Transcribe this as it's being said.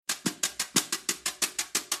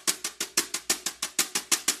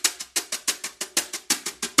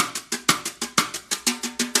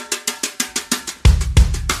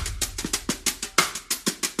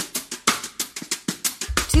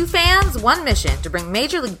Diamond's one mission to bring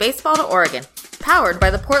Major League Baseball to Oregon. Powered by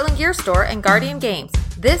the Portland Gear Store and Guardian Games.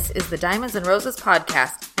 This is the Diamonds and Roses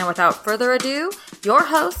podcast. And without further ado, your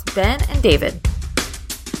hosts, Ben and David.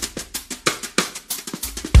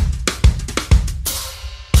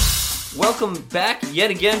 Welcome back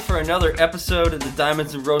yet again for another episode of the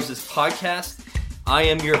Diamonds and Roses podcast. I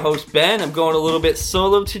am your host, Ben. I'm going a little bit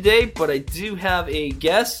solo today, but I do have a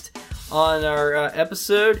guest on our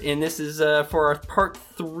episode, and this is for our part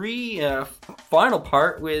 3, final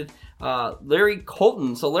part with Larry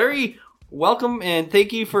Colton. So Larry, welcome, and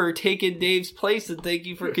thank you for taking Dave's place, and thank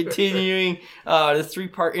you for continuing this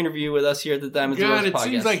 3-part interview with us here at the Diamonds and Roses podcast. God,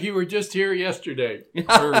 it seems like you were just here yesterday,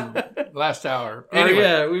 or last hour. Anyway. Oh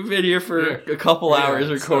yeah, we've been here for a couple hours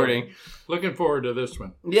recording. So, looking forward to this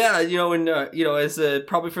one. Yeah, as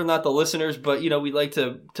probably for not the listeners, but we like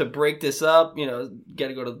to break this up. Got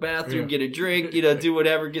to go to the bathroom, get a drink, do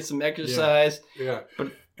whatever, get some exercise. Yeah.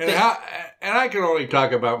 But I can only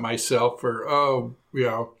talk about myself for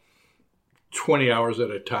 20 hours at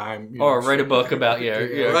a time. Or write a book about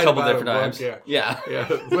a couple different times. Yeah.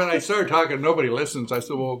 When I started talking, nobody listens. I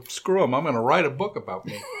said, "Well, screw them. I'm going to write a book about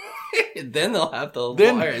me." Then they'll have to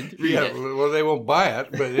read it. Well, they won't buy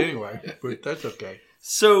it, but anyway, but that's okay.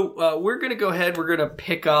 So we're going to go ahead. We're going to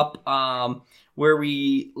pick up where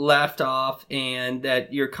we left off, and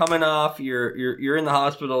that you're coming off. You're in the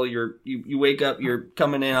hospital. You wake up. You're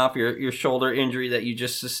coming in off your shoulder injury that you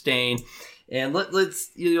just sustained, and let's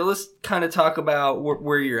kind of talk about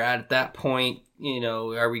where you're at that point.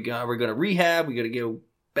 Are we going to rehab? We got to go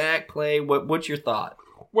back play. What's your thought?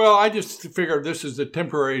 Well, I just figured this is a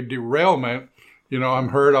temporary derailment. I'm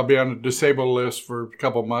hurt. I'll be on the disabled list for a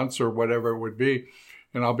couple months or whatever it would be,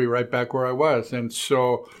 and I'll be right back where I was. And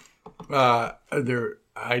so I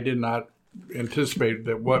did not anticipate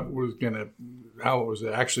that how it was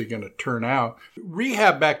actually going to turn out.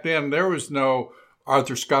 Rehab back then, there was no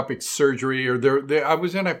arthroscopic surgery, or I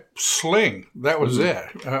was in a sling. That was it.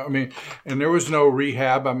 And there was no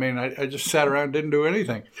rehab. I just sat around, didn't do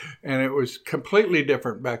anything, and it was completely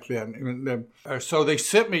different back then. So they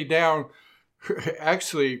sent me down.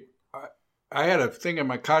 Actually, I had a thing in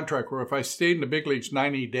my contract where if I stayed in the big leagues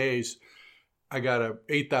 90 days, I got a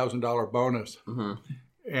 $8,000 bonus,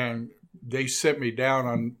 and they sent me down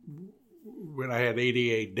on when I had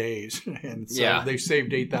 88 days. And so they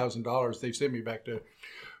saved $8,000. They sent me back to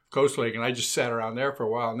Coast Lake, and I just sat around there for a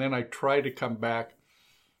while. And then I tried to come back,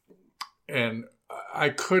 and I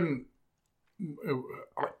couldn't.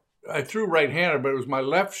 I threw right-handed, but it was my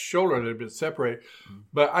left shoulder that had been separated.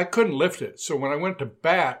 But I couldn't lift it. So when I went to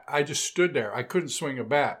bat, I just stood there. I couldn't swing a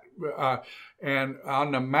bat. And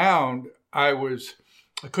on the mound, I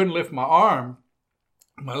couldn't lift my arm.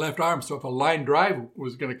 My left arm, so if a line drive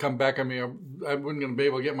was going to come back on me, I wasn't going to be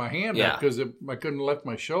able to get my hand up because I couldn't lift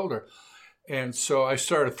my shoulder. And so I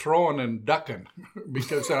started throwing and ducking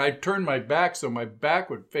because I turned my back so my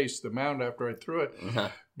back would face the mound after I threw it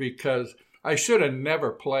because I should have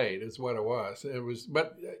never played is what it was.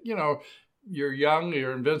 But you're young,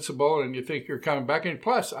 you're invincible, and you think you're coming back. And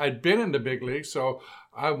plus, I'd been in the big leagues, so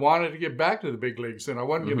I wanted to get back to the big leagues, and I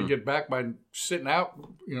wasn't going to get back by sitting out,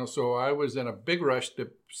 so I was in a big rush to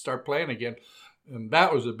start playing again, and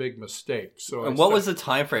that was a big mistake. So, and what was the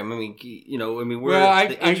time frame? The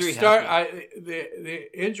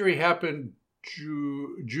injury happened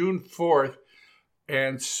June 4th,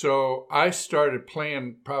 and so I started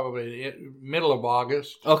playing probably in middle of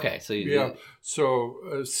August. Okay, so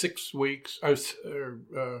so 6 weeks.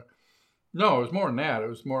 No, it was more than that. It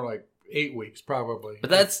was more like 8 weeks probably. But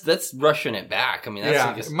that's rushing it back.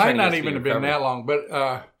 It might not even have been that long. But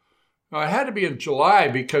it had to be in July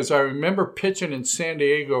because I remember pitching in San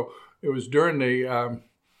Diego. It was during the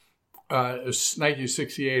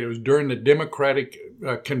 1968. It was during the Democratic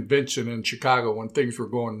convention in Chicago when things were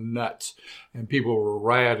going nuts and people were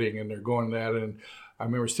rioting and they're going that. And I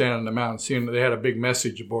remember standing on the mountain seeing they had a big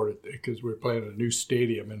message aboard it because we were playing at a new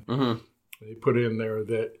stadium, and they put in there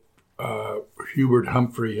that Hubert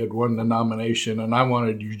Humphrey had won the nomination, and I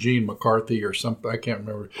wanted Eugene McCarthy or something. I can't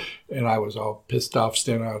remember. And I was all pissed off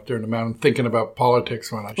standing out there in the mountain thinking about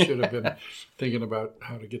politics when I should have been thinking about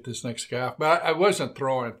how to get this next guy off. But I wasn't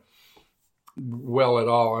throwing well at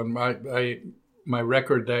all, and my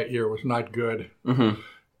record that year was not good. And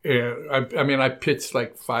I pitched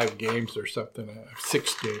like 5 games or something,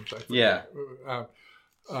 6 games. I think. Yeah.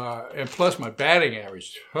 And plus my batting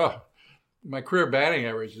average. My career batting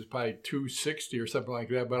average is probably 260 or something like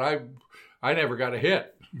that. But I never got a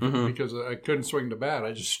hit because I couldn't swing the bat.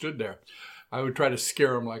 I just stood there. I would try to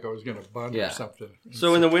scare them like I was going to bunt or something.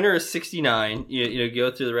 So in the winter of '69, you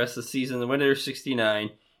go through the rest of the season. The winter of '69,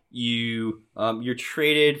 you're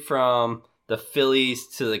traded from the Phillies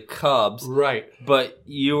to the Cubs, Right. but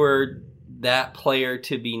you were that player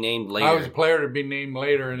to be named later. I was a player to be named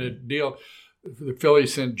later in a deal. The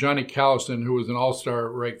Phillies sent Johnny Callison, who was an all-star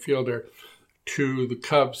right fielder, to the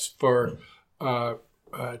Cubs for a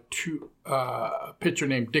pitcher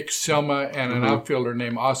named Dick Selma and an outfielder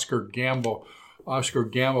named Oscar Gamble. Oscar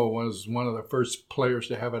Gamble was one of the first players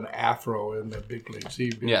to have an afro in the big leagues.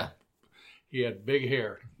 He had big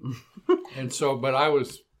hair. And so, but I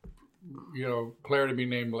was, player to be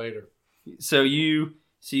named later. So you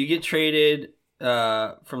get traded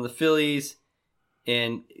from the Phillies,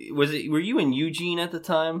 and were you in Eugene at the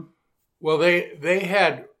time? Well, they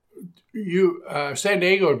had San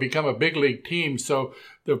Diego had become a big league team, so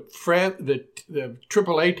the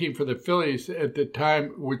AAA team for the Phillies at the time,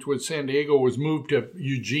 which was San Diego, was moved to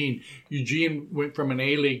Eugene. Eugene went from an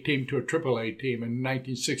A league team to a AAA team in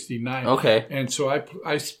 1969. Okay, and so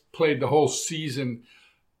I played the whole season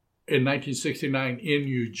in 1969 in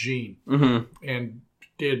Eugene, and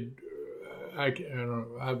did I don't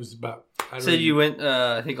know, I was about. So you went,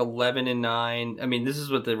 I think 11-9. I mean, this is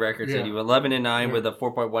what the record said. You went 11-9 with a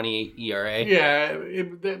 4.18 ERA. Yeah,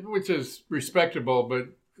 which is respectable, but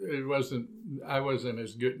it wasn't. I wasn't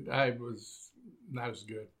as good. I was not as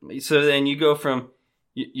good. So then you go from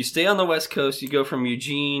you stay on the West Coast. You go from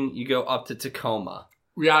Eugene. You go up to Tacoma.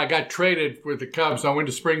 Yeah, I got traded with the Cubs. I went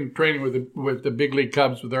to spring training with the big league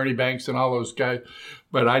Cubs with Ernie Banks and all those guys,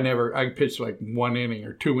 but I pitched like 1 inning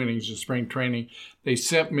or 2 innings of spring training. They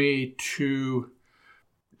sent me to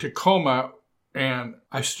Tacoma, and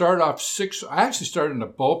I started off I actually started in the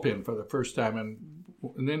bullpen for the first time,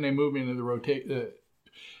 and then they moved me into the rotation.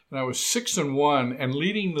 And I was 6-1 and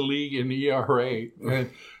leading the league in ERA.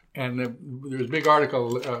 And there was a big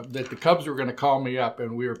article that the Cubs were going to call me up,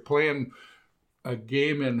 and we were playing a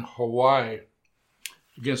game in Hawaii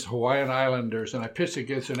against Hawaiian Islanders, and I pitched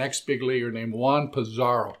against an ex-big leaguer named Juan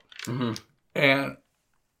Pizarro. And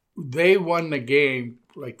they won the game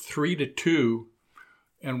like 3-2,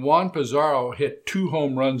 and Juan Pizarro hit 2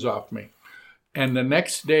 home runs off me. And the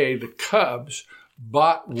next day, the Cubs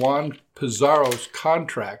bought Juan Pizarro's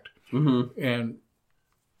contract, and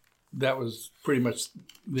that was pretty much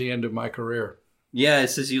the end of my career. Yeah, it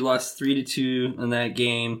says you lost 3-2 in that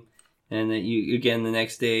game. And that you again the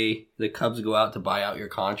next day the Cubs go out to buy out your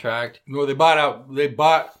contract. No, they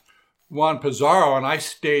bought Juan Pizarro, and I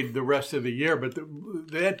stayed the rest of the year. But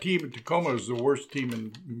that team at Tacoma was the worst team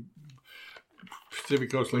in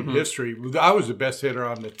Pacific Coast League history. I was the best hitter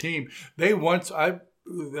on the team. The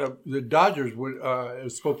Dodgers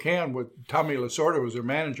would Spokane with Tommy Lasorda was their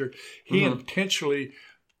manager. He intentionally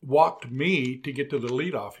walked me to get to the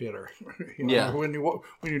leadoff hitter. Yeah. When you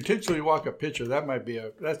intentionally walk a pitcher, that might be a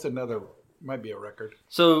record.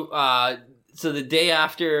 So the day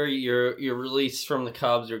after you're released from the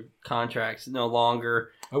Cubs, your contract's no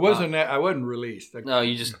longer. I wasn't released. No,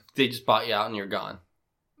 they just bought you out and you're gone.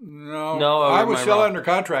 No, I was still under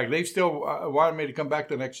contract. They still wanted me to come back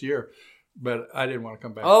the next year, but I didn't want to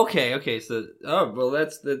come back. Okay. So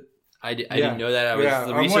I didn't know that.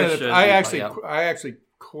 The research. I actually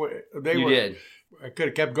quit. Did. I could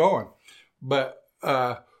have kept going, but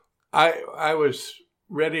I was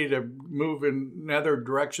ready to move in other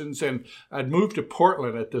directions, and I'd moved to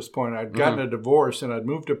Portland at this point. I'd gotten a divorce, and I'd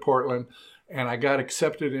moved to Portland, and I got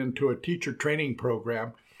accepted into a teacher training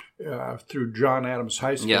program through John Adams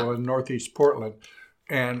High School in Northeast Portland,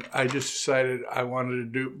 and I just decided I wanted to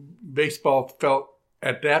do baseball.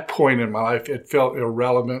 At that point in my life, it felt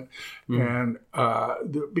irrelevant, and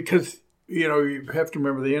because. You have to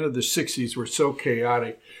remember the end of the 60s were so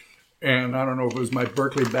chaotic. And I don't know if it was my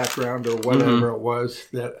Berkeley background or whatever it was,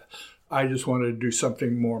 that I just wanted to do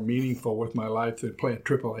something more meaningful with my life than playing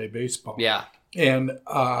AAA baseball. Yeah. And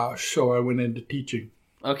so I went into teaching.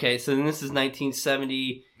 Okay, so then this is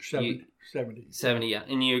 1970. 70, yeah.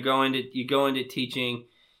 And you go into teaching.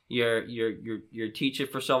 You're teaching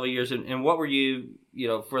for several years. And what were you,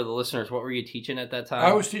 for the listeners, what were you teaching at that time?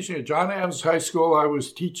 I was teaching at John Adams High School. I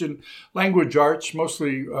was teaching language arts,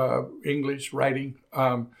 mostly English, writing.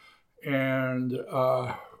 And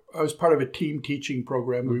I was part of a team teaching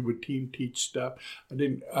program. We would team teach stuff. I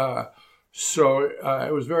didn't.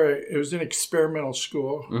 It was an experimental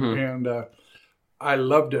school, and I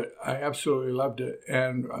loved it. I absolutely loved it,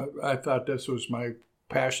 and I thought this was my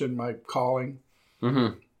passion, my calling.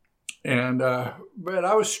 And but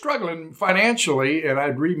I was struggling financially, and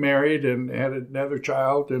I'd remarried and had another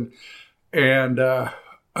child, and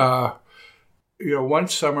one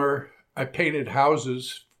summer I painted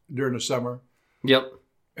houses during the summer. Yep.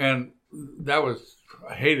 And I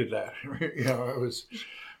hated that.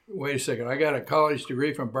 wait a second, I got a college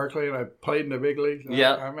degree from Berkeley and I played in the big leagues.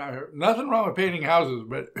 Yeah. I'm out here. Nothing wrong with painting houses,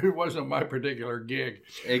 but it wasn't my particular gig.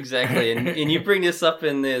 Exactly. And you bring this up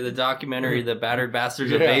in the documentary, The Battered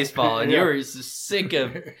Bastards of Baseball, and you were just sick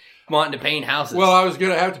of wanting to paint houses. Well, I was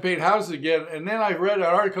going to have to paint houses again. And then I read an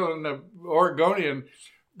article in the Oregonian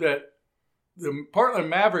that the Portland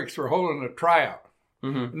Mavericks were holding a tryout.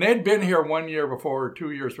 Mm-hmm. And they'd been here 1 year before or 2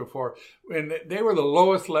 years before, and they were the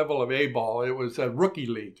lowest level of A-ball. It was a rookie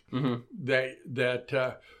league.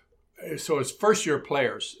 Mm-hmm. So it's first-year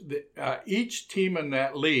players. Each team in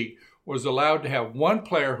that league was allowed to have one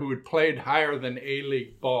player who had played higher than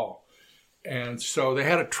A-League ball. And so they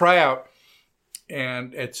had a tryout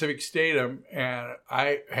and at Civic Stadium, and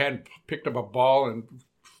I hadn't picked up a ball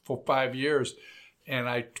for 5 years. And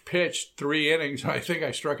I pitched 3 innings. I think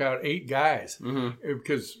I struck out 8 guys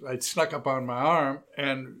because I'd snuck up on my arm.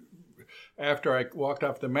 And after I walked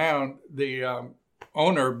off the mound, the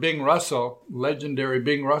owner, Bing Russell, legendary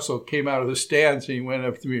Bing Russell, came out of the stands and he went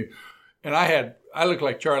up to me. And I looked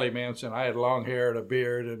like Charlie Manson. I had long hair and a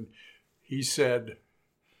beard. And he said,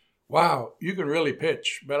 "Wow, you can really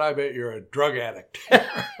pitch, but I bet you're a drug addict."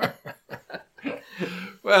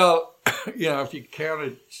 Well, if you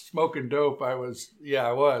counted smoking dope, I was,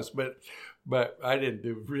 but I didn't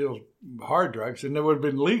do real hard drugs, and it would have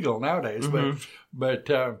been legal nowadays.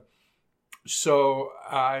 Mm-hmm. So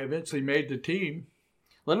I eventually made the team.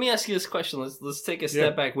 Let me ask you this question. Let's take a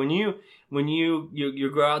step back. When you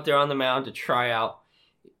go out there on the mound to try out,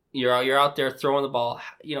 you're out there throwing the ball.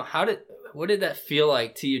 What did that feel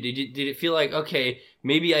like to you? Did it feel like, okay,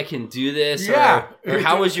 maybe I can do this? Yeah. Or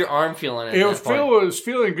how was your arm feeling at that point? It was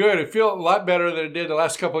feeling good. It felt a lot better than it did the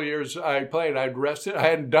last couple of years I played. I'd rested. I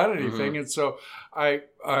hadn't done anything. And so I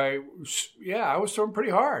was throwing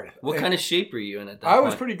pretty hard. What kind of shape were you in at that point? I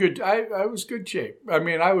was pretty good. I was good shape. I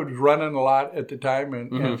mean, I was running a lot at the time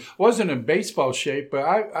and wasn't in baseball shape, but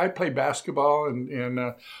I played basketball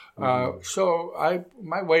so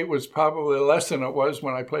my weight was probably less than it was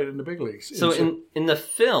when I played in the big leagues. So in the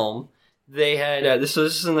film, they had this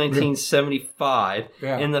is in 1975.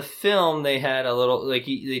 Yeah. In the film, they had a little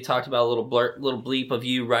they talked about a little bleep of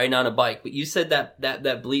you riding on a bike. But you said that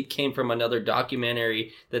bleep came from another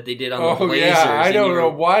documentary that they did on the Blazers. Yeah, I don't know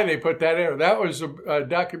why they put that in. That was a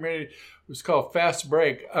documentary. It was called Fast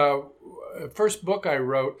Break. First book I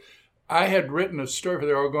wrote. I had written a story for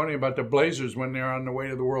the Oregonian about the Blazers when they were on the way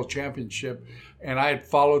to the World Championship, and I had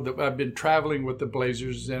I've been traveling with the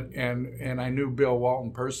Blazers, and I knew Bill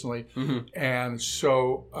Walton personally, and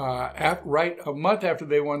so right a month after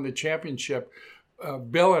they won the championship,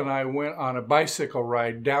 Bill and I went on a bicycle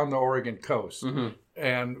ride down the Oregon coast,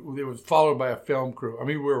 and it was followed by a film crew. I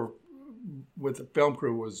mean, the film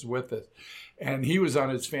crew was with us, and he was on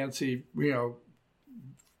his fancy,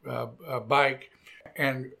 bike.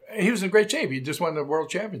 And he was in great shape. He just won the world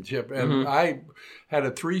championship. And I had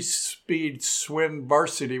a 3-speed Swin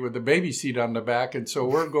varsity with a baby seat on the back. And so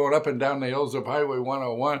we're going up and down the hills of Highway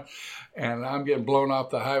 101. And I'm getting blown off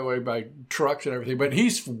the highway by trucks and everything. But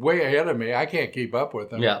he's way ahead of me. I can't keep up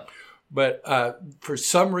with him. Yeah. But for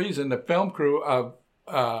some reason, the film crew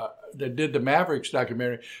that did the Mavericks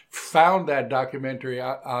documentary found that documentary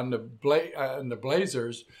on the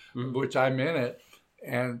Blazers, which I'm in it,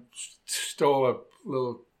 and stole a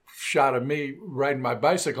little shot of me riding my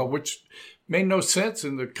bicycle, which made no sense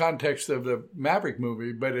in the context of the Maverick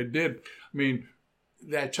movie, but it did. I mean,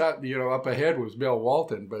 that shot, up ahead was Bill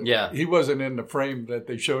Walton, but he wasn't in the frame that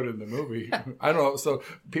they showed in the movie. I don't know. So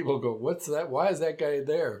people go, "What's that? Why is that guy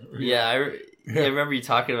there?" Yeah, I remember you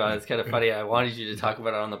talking about it. It's kind of funny. I wanted you to talk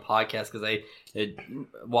about it on the podcast because I had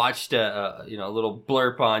watched a little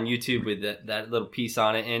blurb on YouTube with that little piece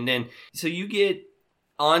on it, and then so you get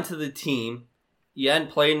onto the team. You hadn't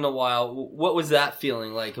played in a while. What was that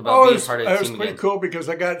feeling like about being part of the team? It was pretty cool because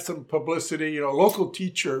I got some publicity, local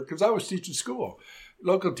teacher, because I was teaching school,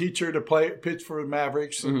 local teacher to pitch for the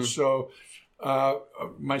Mavericks. And so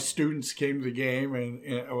my students came to the game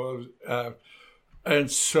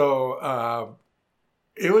and so I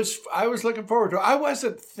was looking forward to it. I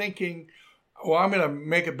wasn't thinking, well, I'm going to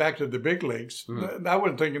make it back to the big leagues. I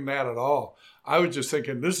wasn't thinking that at all. I was just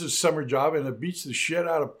thinking, this is a summer job, and it beats the shit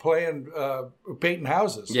out of painting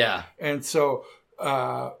houses. Yeah. And so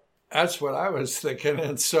that's what I was thinking.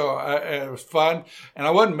 And so it was fun. And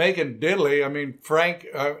I wasn't making diddly. I mean, Frank,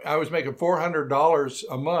 I was making $400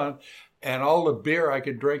 a month, and all the beer I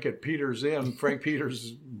could drink at Peters Inn, Frank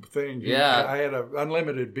Peters' thing. Yeah. I had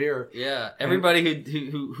unlimited beer. Yeah. Everybody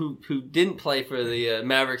who didn't play for the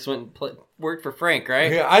Mavericks went and worked for Frank,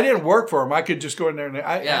 right? Yeah, I didn't work for him. I could just go in there and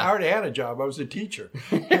I already had a job. I was a teacher.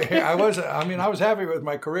 I was happy with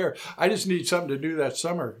my career. I just need something to do that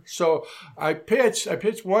summer. So I pitched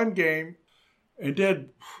one game and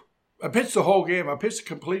I pitched the whole game. I pitched a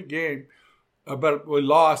complete game. But we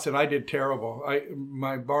lost, and I did terrible.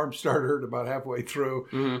 My arm started hurt about halfway through,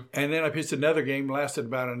 and then I pitched another game, lasted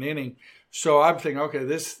about an inning. So I'm thinking, okay,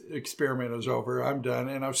 this experiment is over. I'm done.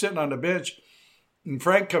 And I'm sitting on the bench, and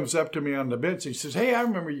Frank comes up to me on the bench. He says, "Hey, I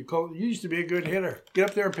remember you, Cole. You used to be a good hitter.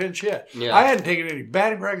 Get up there and pinch hit." Yeah. I hadn't taken any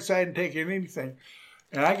batting practice. I hadn't taken anything.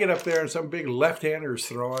 And I get up there, and some big left-hander's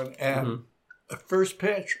throwing, and the first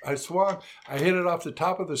pitch, I swung. I hit it off the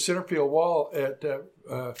top of the center field wall at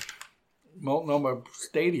Multnomah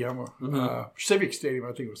Stadium, Civic Stadium,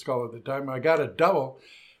 I think it was called at the time. I got a double.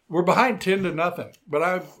 We're behind 10-0, but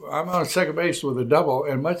I'm on second base with a double,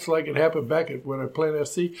 and much like it happened back when I played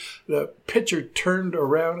SC, the pitcher turned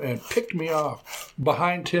around and picked me off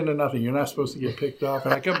behind 10-0. You're not supposed to get picked off.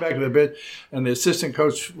 And I come back to the bench, and the assistant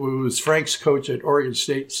coach, who was Frank's coach at Oregon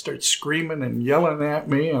State, starts screaming and yelling at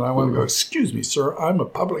me, and I want to go, "Excuse me, sir, I'm a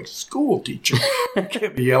public school teacher. You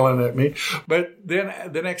can't be yelling at me." But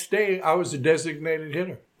then the next day, I was a designated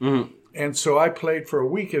hitter. Mm-hmm. And so I played for a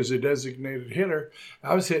week as a designated hitter.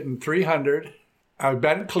 I was hitting 300. I was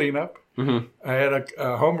batting cleanup. Mm-hmm. I had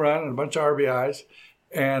a home run and a bunch of RBIs.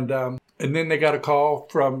 And then they got a call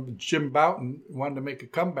from Jim Bouton, wanted to make a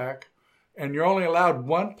comeback. And you're only allowed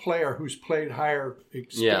one player who's played higher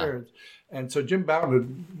experience. Yeah. And so Jim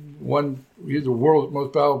Bouton won. He's the world's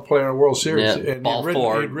most valuable player in the World Series. Yeah, and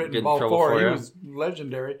ball he'd written ball four. He was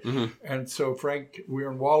legendary. Mm-hmm. And so Frank, we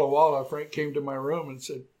were in Walla Walla. Frank came to my room and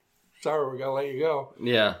said, "Sorry, we got to let you go."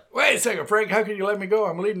 Yeah. Wait a second, Frank. How can you let me go?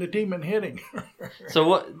 I'm leading the team in hitting.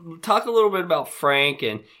 So, talk a little bit about Frank,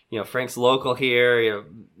 and Frank's local here,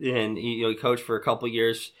 and he coached for a couple of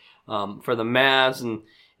years for the Mavs,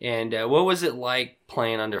 and what was it like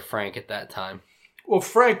playing under Frank at that time? Well,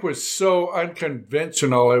 Frank was so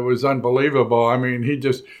unconventional; it was unbelievable. I mean, he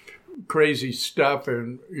just crazy stuff,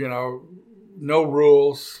 and no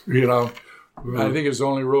rules. I think his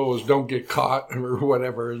only rule was don't get caught or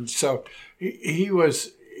whatever. And so he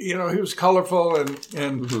was, he was colorful and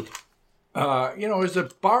he was a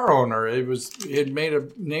bar owner. He had made a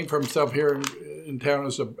name for himself here in town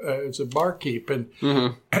as a barkeep.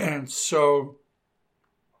 And so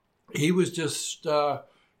he was just,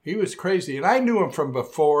 he was crazy. And I knew him from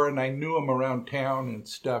before, and I knew him around town and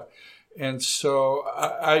stuff. And so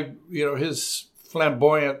I his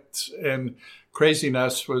flamboyance and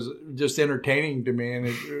craziness was just entertaining to me, and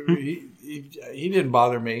he didn't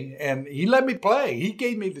bother me, and he let me play. He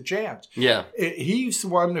gave me the chance. Yeah, he's the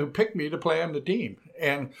one who picked me to play on the team,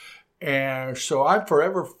 and so I'm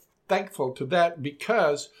forever thankful to that,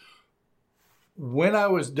 because when I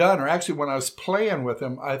was done, or actually when I was playing with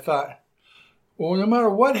him, I thought, well, no matter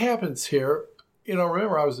what happens here,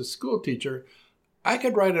 remember I was a school teacher, I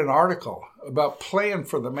could write an article about playing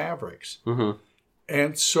for the Mavericks,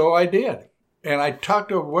 and so I did. And I talked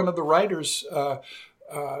to one of the writers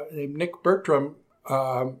named Nick Bertram,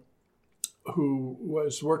 who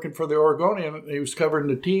was working for the Oregonian. He was covering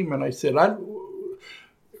the team. And I said,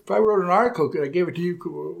 if I wrote an article, could I give it to you?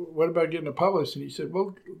 What about getting it published? And he said,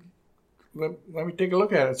 well, let me take a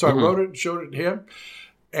look at it. So I wrote it and showed it to him.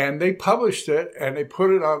 And they published it, and they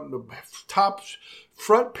put it on the top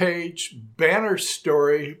front page banner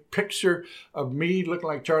story, picture of me looking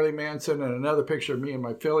like Charlie Manson, and another picture of me in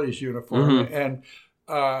my Phillies uniform. And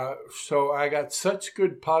so I got such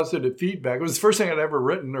good positive feedback. It was the first thing I'd ever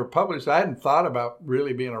written or published. I hadn't thought about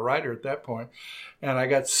really being a writer at that point. And I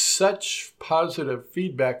got such positive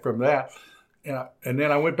feedback from that. And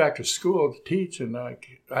then I went back to school to teach, and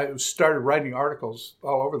I started writing articles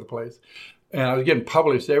all over the place. And I was getting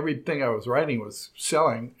published. Everything I was writing was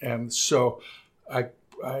selling. And so I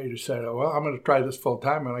decided, well, I'm going to try this full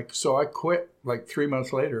time. And so I quit like 3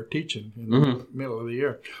 months later teaching in the middle of the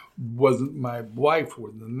year. My wife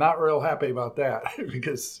was not real happy about that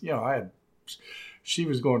because, she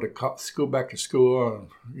was going to school, back to school.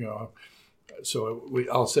 And, so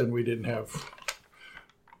all of a sudden we didn't have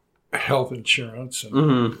health insurance and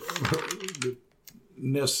the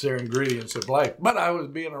necessary ingredients of life. But I was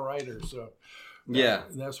being a writer, so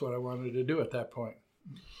that's what I wanted to do at that point.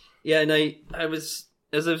 Yeah, and I was,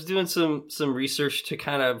 as I was doing some research to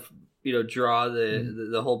kind of draw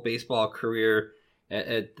the whole baseball career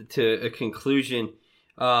to a conclusion.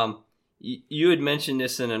 You had mentioned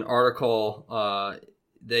this in an article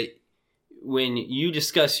that when you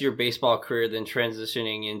discuss your baseball career, then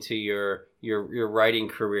transitioning into your writing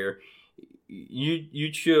career,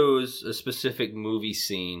 you chose a specific movie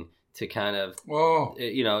scene to kind of,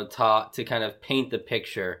 to kind of paint the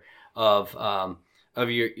picture of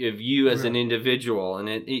you as an individual.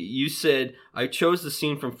 And you said, I chose the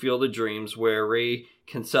scene from Field of Dreams where Ray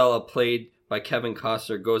Kinsella, played by Kevin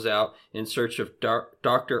Costner, goes out in search of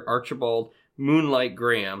Dr. Archibald Moonlight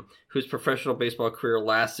Graham, whose professional baseball career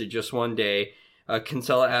lasted just one day.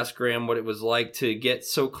 Kinsella asked Graham what it was like to get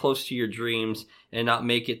so close to your dreams and not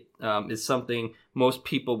make it is something most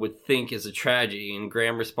people would think is a tragedy. And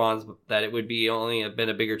Graham responds that it would have been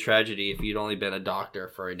a bigger tragedy if you'd only been a doctor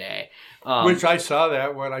for a day. Which I saw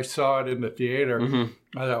that when I saw it in the theater.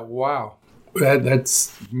 Mm-hmm. I thought, wow,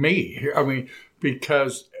 that's me. I mean,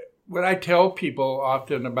 because when I tell people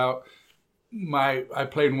often about I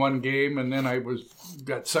played one game and then I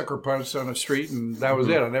got sucker punched on the street and that was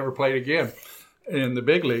it. I never played again in the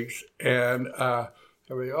big leagues. And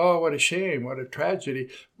everybody, oh, what a shame, what a tragedy.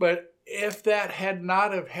 But if that had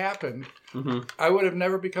not have happened, I would have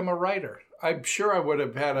never become a writer. I'm sure I would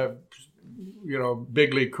have had a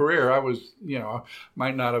big league career. I was,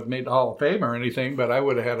 might not have made the Hall of Fame or anything, but I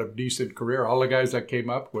would have had a decent career. All the guys I came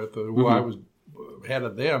up with, who I was ahead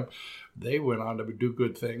of them, they went on to do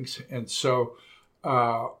good things. And so,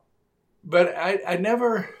 but I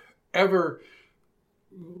never, ever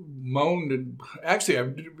moaned. And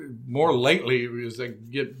actually, more lately, as I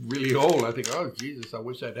get really old, I think, oh, Jesus, I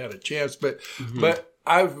wish I'd had a chance. But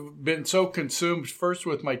I've been so consumed first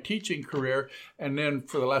with my teaching career and then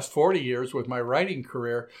for the last 40 years with my writing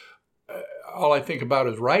career, all I think about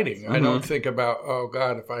is writing. I don't think about, oh,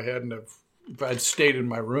 God, if I'd stayed in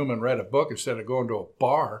my room and read a book instead of going to a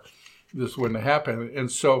bar, this wouldn't have happened.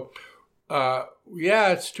 And so,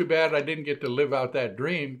 it's too bad I didn't get to live out that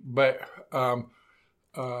dream. But on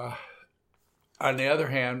the other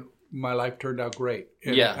hand, my life turned out great.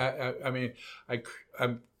 And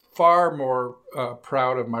I'm far more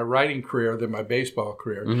proud of my writing career than my baseball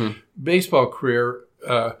career. Baseball career,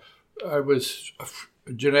 I was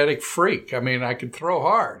a genetic freak. I mean, I could throw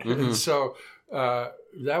hard. And so I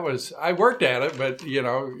worked at it, but,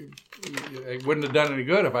 I wouldn't have done any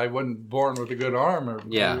good if I wasn't born with a good arm or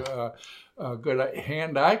good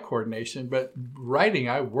hand-eye coordination. But writing,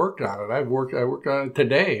 I worked on it. I worked on it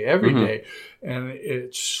today, every day. And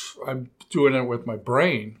I'm doing it with my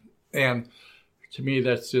brain. And to me,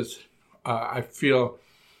 that's just, I feel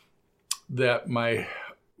that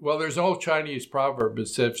there's an old Chinese proverb that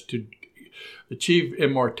says to achieve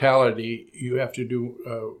immortality, you have to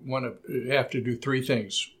do three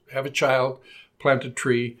things: have a child, plant a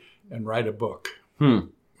tree, and write a book.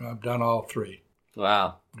 I've done all three.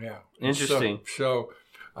 Wow. Yeah. Interesting. So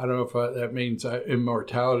I don't know if that means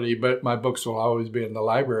immortality, but my books will always be in the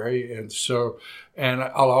library. And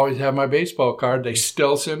I'll always have my baseball card. They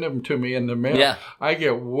still send them to me in the mail. Yeah. I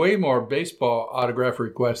get way more baseball autograph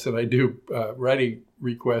requests than I do writing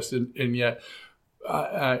requests. And yet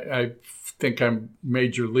I think I'm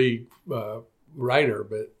major league writer,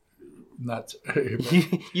 but not.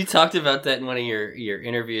 You talked about that in one of your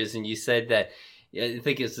interviews, and you said that, I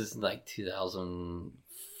think this is like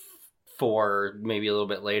 2004, maybe a little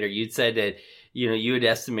bit later. You'd said that, you had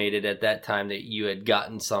estimated at that time that you had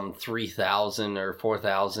gotten some 3,000 or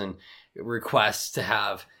 4,000 requests to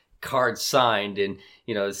have cards signed. And,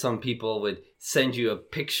 some people would send you a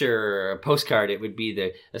picture or a postcard. It would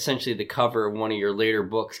be essentially the cover of one of your later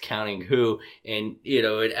books, Counting Who. And,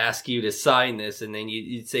 it'd ask you to sign this. And then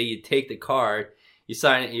you'd say you'd take the card, you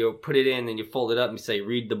sign it, you put it in, and you fold it up and you say,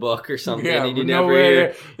 read the book or something. Yeah, and you no never way.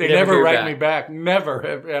 hear, they never write me back. Never.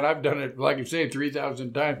 And I've done it, like you say,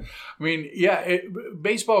 3,000 times. I mean,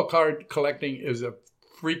 baseball card collecting is a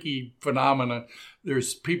freaky phenomenon.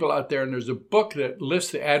 There's people out there, and there's a book that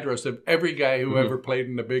lists the address of every guy who ever played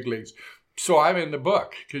in the big leagues. So I'm in the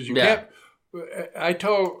book because you can't. I'm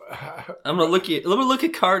gonna look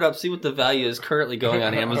at card up, see what the value is currently going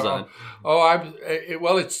on Amazon.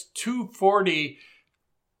 It's $240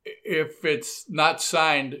 if it's not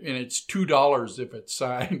signed, and it's $2 if it's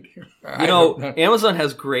signed. Amazon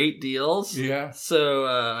has great deals. Yeah. So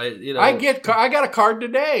I got a card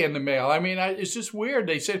today in the mail. I mean, it's just weird.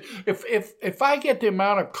 They said if I get the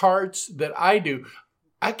amount of cards that I do,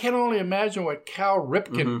 I can only imagine what Cal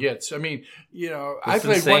Ripken gets. I mean, I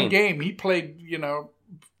played insane. One game. He played,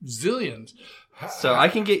 zillions. So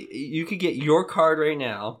you could get your card right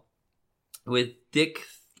now with Dick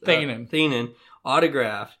Thienen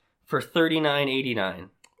autographed for $39.89.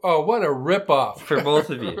 Oh, what a ripoff. For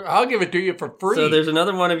both of you. I'll give it to you for free. So there's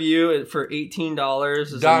another one of you for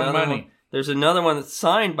 $18. Don Money. There's another one that's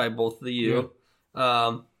signed by both of you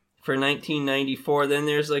for 1994. Then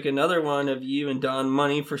there's like another one of you and Don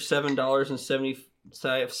Money for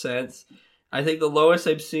 $7.75. I think the lowest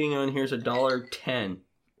I've seen on here is $1.10.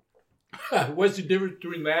 What's the difference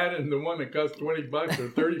between that and the one that costs $20 or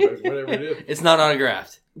 $30, whatever it is? It's not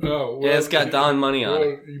autographed. Oh, well, yeah, it's got Don Money on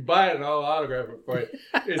it. You buy it and I'll autograph it for you.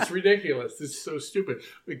 It's ridiculous. It's so stupid.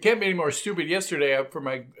 It can't be any more stupid. Yesterday, for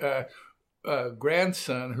my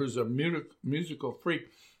grandson, who's a musical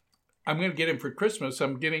freak, I'm going to get him for Christmas.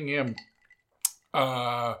 I'm getting him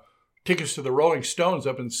tickets to the Rolling Stones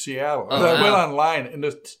up in Seattle. Oh, I wow. went online, and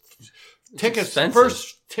the tickets,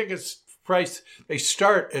 first tickets price, they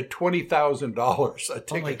start at $20,000 a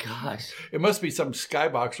ticket. Oh my gosh! It must be some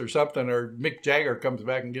Skybox or something, or Mick Jagger comes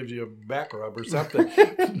back and gives you a back rub or something.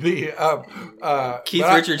 Keith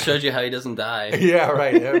Richards shows you how he doesn't die. Yeah,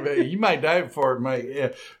 right. He might die before it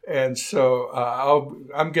might. And so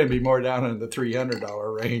I'm going to be more down in the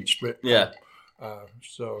 $300 range. But yeah.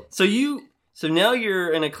 So now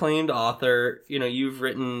you're an acclaimed author. You know, you've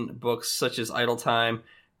written books such as Idle Time,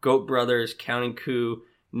 Goat Brothers, Counting Coup,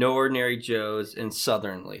 No Ordinary Joes, and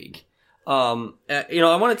Southern League. I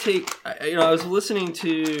want to take. I was listening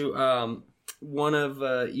to one of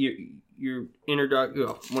your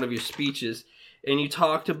one of your speeches, and you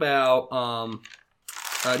talked about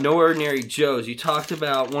No Ordinary Joes. You talked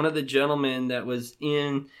about one of the gentlemen that was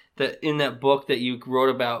in that book that you wrote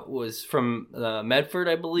about was from Medford,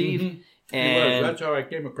 I believe. Mm-hmm. And that's how I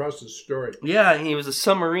came across this story. Yeah, he was a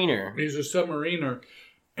submariner. He's a submariner.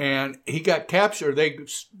 And he got captured. The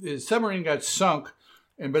submarine got sunk,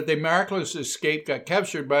 but they miraculously escaped. Got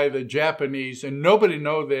captured by the Japanese, and nobody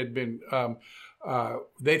knew they had been.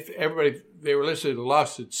 They were listed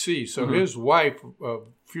lost at sea. So his wife, a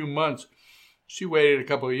few months, she waited a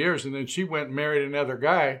couple of years, and then she went and married another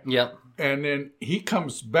guy. Yep. And then he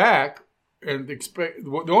comes back, and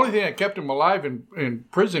the only thing that kept him alive in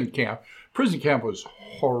prison camp. Prison camp was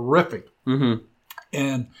horrific. Mm-hmm.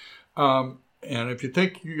 And if you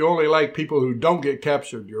think you only like people who don't get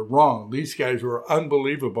captured, you're wrong. These guys were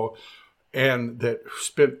unbelievable, and that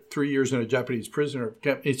spent 3 years in a Japanese prisoner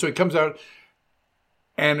camp. So he comes out,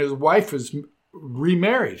 and his wife is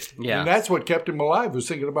remarried. Yeah. And that's what kept him alive, was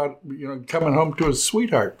thinking about coming home to his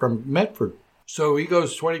sweetheart from Medford. So he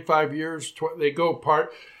goes 25 years, they go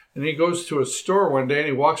apart, and he goes to a store one day, and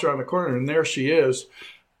he walks around the corner, and there she is.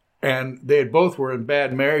 And they both were in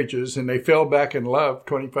bad marriages, and they fell back in love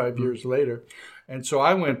 25 years later. And so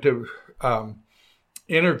I went to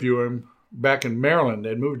interview him back in Maryland.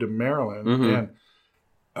 They'd moved to Maryland. Mm-hmm.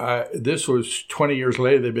 And this was 20 years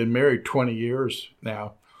later. They've been married 20 years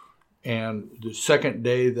now. And the second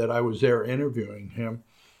day that I was there interviewing him,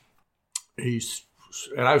 and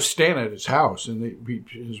I was standing at his house, and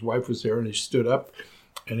his wife was there, and he stood up,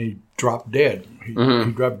 and he dropped dead. He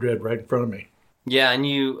dropped dead right in front of me. Yeah, and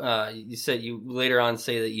you said you later on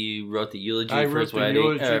say that you wrote the eulogy for his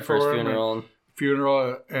wedding, for his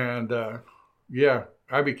funeral. And I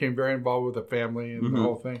became very involved with the family and the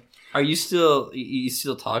whole thing. Are you still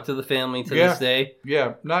talk to the family to this day?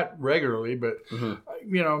 Yeah, not regularly, but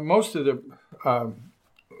most of the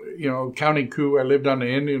Counting Coup. I lived on the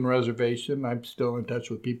Indian reservation. I'm still in touch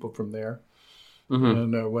with people from there.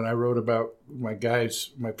 Mm-hmm. And when I wrote about my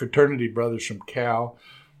fraternity brothers from Cal.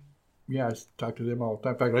 Yeah, I talk to them all the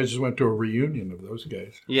time. In fact, I just went to a reunion of those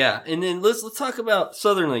guys. Yeah, and then let's talk about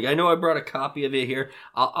Southern League. I know I brought a copy of it here.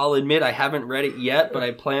 I'll admit I haven't read it yet, but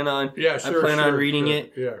I plan on reading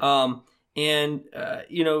it. Yeah.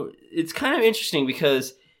 It's kind of interesting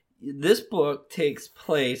because this book takes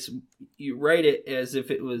place. You write it as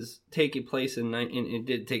if it was taking place it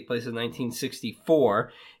did take place in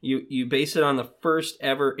 1964. You base it on the first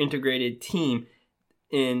ever integrated team.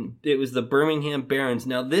 And it was the Birmingham Barons.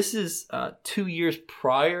 Now, this is 2 years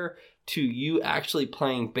prior to you actually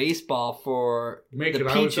playing baseball for the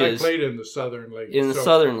Peaches. I played in the Southern League.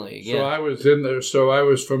 Southern League, yeah. So I was in there. So I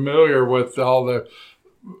was familiar with all the,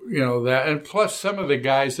 that. And plus, some of the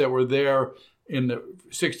guys that were there in the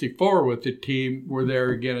 64 with the team were there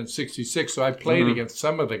again in 66. So I played against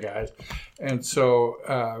some of the guys. And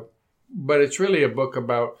so, but it's really a book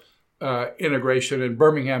about integration in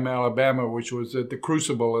Birmingham, Alabama, which was at the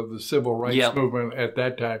crucible of the civil rights movement at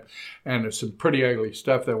that time. And there's some pretty ugly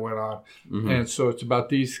stuff that went on. Mm-hmm. And so it's about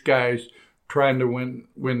these guys trying to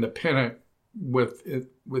win the pennant with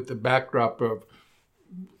the backdrop of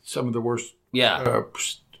some of the worst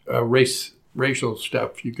racial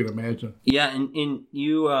stuff you can imagine. Yeah, and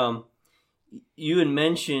you had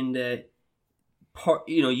mentioned that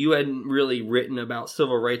you hadn't really written about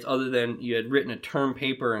civil rights other than you had written a term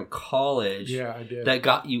paper in college. Yeah, I did. That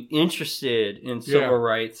got you interested in civil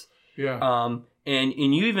rights. Yeah. And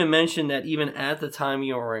you even mentioned that even at the time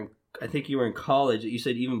you were in college, that you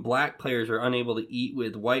said even black players are unable to eat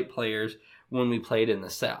with white players when we played in the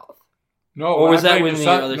South. No, or was that when the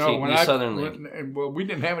other team, the Southern League? Well, we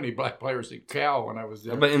didn't have any black players in Cal when I was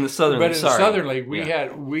there. But in the Southern League, the Southern League,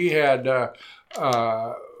 we had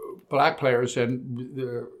black players,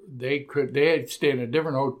 and they had stayed in a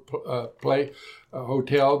different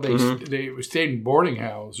hotel. They stayed in boarding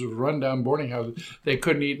houses, rundown boarding houses. They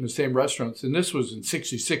couldn't eat in the same restaurants, and this was in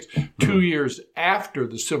 '66, 2 years after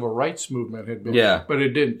the civil rights movement had been. Yeah. But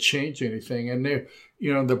it didn't change anything, and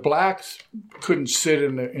the blacks couldn't sit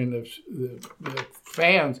in the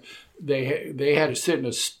fans. They had to sit in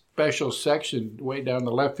a special section way down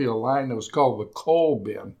the left field line that was called the coal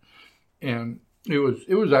bin, and it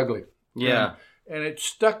was ugly. Yeah, and it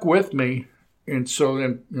stuck with me. And so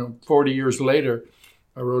then, 40 years later,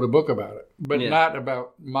 I wrote a book about it, but not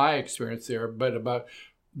about my experience there, but about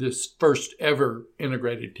this first ever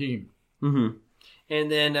integrated team. Mm-hmm.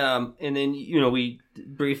 And then we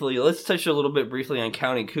briefly, let's touch a little bit briefly on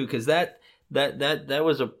Counting Coup, because that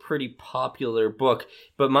was a pretty popular book.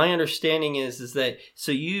 But my understanding is that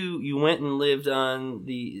so you went and lived on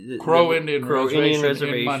the Crow Indian Reservation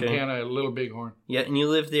in Montana at Little Bighorn. Yeah, and you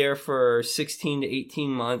lived there for 16 to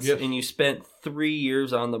 18 months, yes. And you spent 3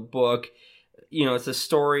 years on the book. It's a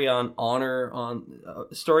story on honor on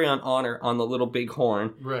the Little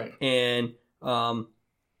Bighorn, right? And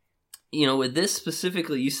with this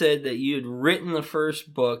specifically, you said that you had written the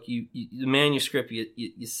first book, the manuscript,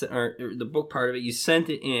 or the book part of it, you sent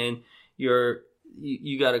it in.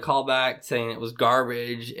 You got a call back saying it was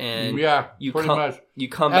garbage, and pretty much. You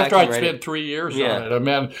come after back I spent 3 years on it. I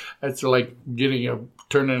mean, it's like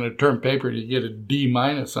turning a term paper to get a D-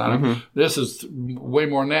 on it. Mm-hmm. This is way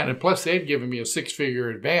more than that, and plus they'd given me a 6-figure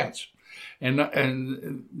advance. And not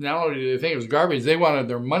only did they think it was garbage, they wanted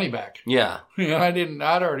their money back. Yeah. I'd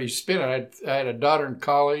already spent it. I had a daughter in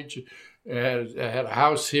college. I had a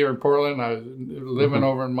house here in Portland. I was living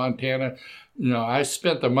over in Montana. I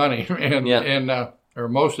spent the money, or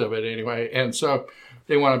most of it anyway. And so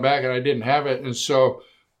they wanted back, and I didn't have it. And so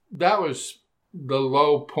that was the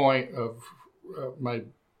low point of my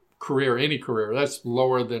career, any career. That's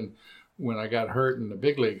lower than when I got hurt in the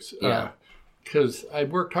big leagues. Yeah. Because I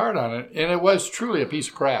worked hard on it, and it was truly a piece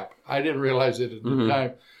of crap. I didn't realize it at the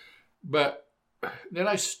time. But then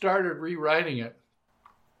I started rewriting it,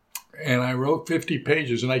 and I wrote 50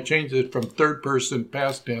 pages, and I changed it from third person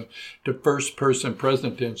past tense to first person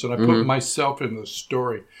present tense, and I put myself in the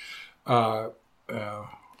story. And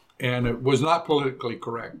it was not politically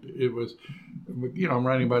correct. It was, I'm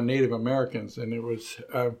writing about Native Americans, and it was,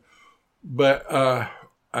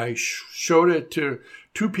 I showed it to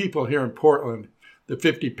 2 people here in Portland, the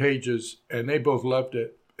 50 pages, and they both loved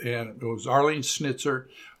it. And it was Arlene Schnitzer,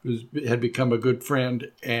 who had become a good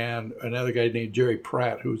friend, and another guy named Jerry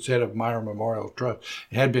Pratt, who was head of Meyer Memorial Trust,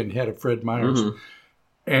 had been head of Fred Meyer's.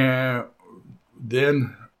 And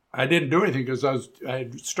then I didn't do anything because I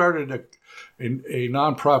had started a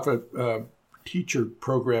nonprofit teacher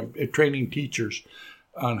program, training teachers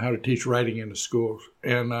on how to teach writing in the schools.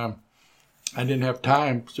 And I didn't have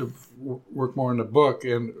time to work more on the book,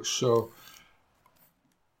 and so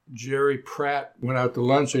Jerry Pratt went out to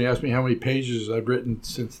lunch and he asked me how many pages I've written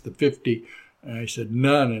since the 50, and I said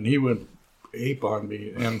none, and he went ape on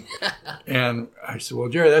me, and I said, well,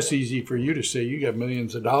 Jerry, that's easy for you to say. You got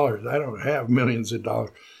millions of dollars. I don't have millions of dollars.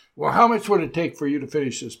 Well, how much would it take for you to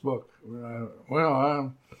finish this book?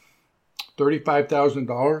 Well,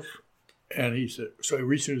 $35,000, and he said. So he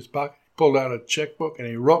reached in his pocket, pulled out a checkbook, and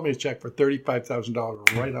he wrote me a check for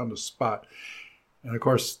 $35,000 right on the spot. And of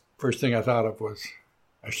course, first thing I thought of was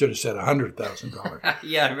I should have said $100,000.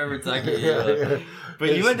 Yeah, I remember talking to you about that.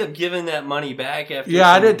 But you ended up giving that money back after.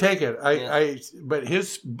 Yeah, I did take it. But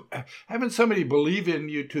having somebody believe in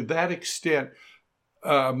you to that extent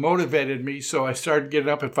motivated me. So I started getting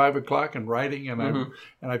up at 5 o'clock and writing, and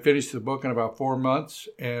I finished the book in about 4 months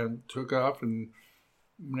and took off. And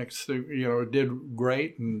next thing, it did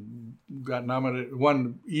great and got nominated,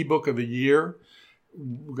 won ebook of the year,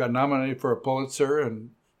 got nominated for a Pulitzer,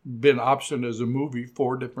 and been optioned as a movie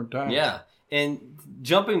 4 different times. Yeah. And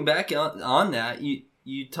jumping back on that,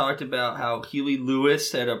 you talked about how Huey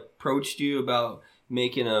Lewis had approached you about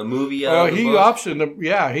making a movie out of the book. Optioned him.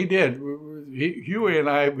 Yeah, he did. Huey and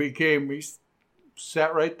I we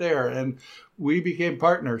sat right there, and we became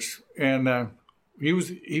partners. And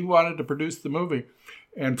he wanted to produce the movie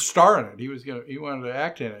and star in it. He wanted to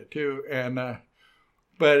act in it too. And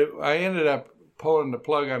but I ended up pulling the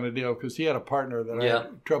plug on the deal because he had a partner that I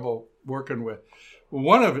had trouble working with.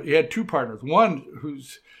 He had 2 partners. One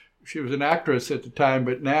who's she was an actress at the time,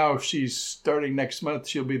 but now she's starting next month.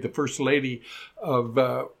 She'll be the first lady of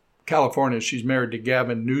California. She's married to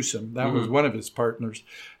Gavin Newsom. That was one of his partners.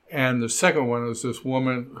 And the second one was this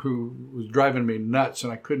woman who was driving me nuts,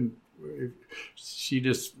 and I couldn't. She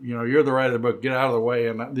just, you're the writer of the book, get out of the way.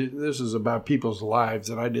 And this is about people's lives.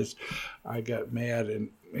 And I got mad.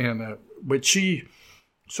 But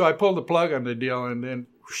so I pulled the plug on the deal, and then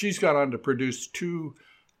she's gone on to produce 2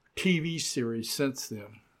 TV series since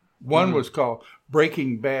then. One was called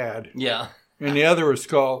Breaking Bad. Yeah. And the other was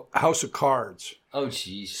called House of Cards. Oh,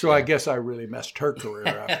 jeez. So I guess I really messed her career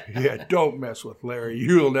up. Yeah, don't mess with Larry.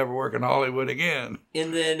 You'll never work in Hollywood again.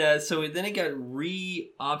 And then, so then it got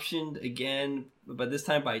re-optioned again, but this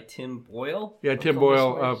time by Tim Boyle. Yeah, Tim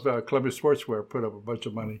Boyle of Columbus Sportswear put up a bunch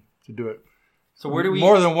of money to do it. So where do we...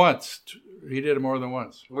 More than once. He did it more than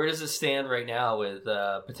once. Where does it stand right now with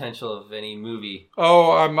potential of any movie?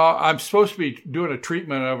 Oh, I'm supposed to be doing a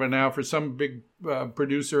treatment of it now for some big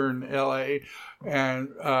producer in L.A., and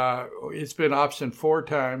it's been optioned 4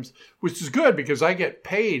 times, which is good because I get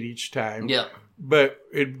paid each time. Yeah. But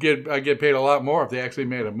I get paid a lot more if they actually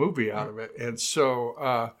made a movie out of it. And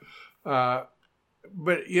so,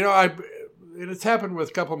 but it's happened with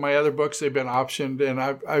a couple of my other books. They've been optioned, and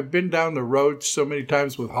I've been down the road so many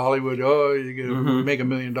times with Hollywood. Oh, you're gonna make $1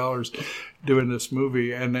 million doing this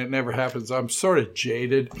movie, and it never happens. I'm sort of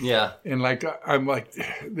jaded. Yeah. And I'm like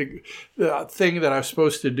the thing that I'm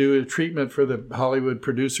supposed to do, a treatment for the Hollywood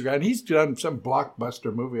producer guy, and he's done some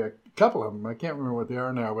blockbuster movie, a couple of them. I can't remember what they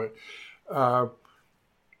are now, but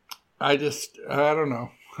I don't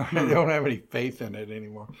know. I don't have any faith in it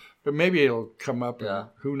anymore. But maybe it'll come up. And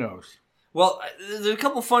who knows? Well, there's a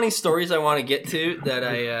couple funny stories I want to get to that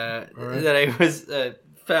I was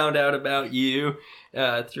found out about you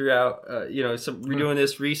throughout. So we're doing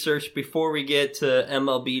this research before we get to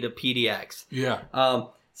MLB to PDX. Yeah.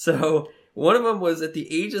 So one of them was at the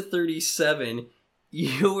age of 37,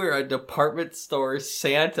 you were a department store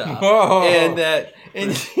Santa,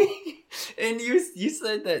 and you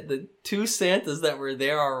said that the 2 Santas that were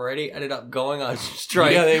there already ended up going on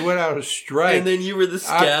strike. Yeah, they went out on strike. And then you were the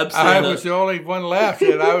scab Santa. I was the only one left,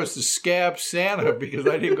 and I was the scab Santa because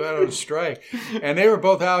I didn't go out on strike. And they were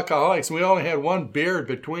both alcoholics, and we only had one beard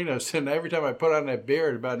between us. And every time I put on that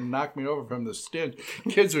beard, it about knocked me over from the stench.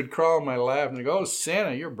 Kids would crawl in my lap and they go, "Oh,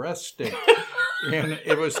 Santa, your breath stinks." And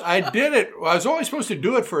I did it. I was only supposed to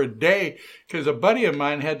do it for a day because a buddy of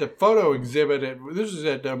mine had the photo exhibit. This was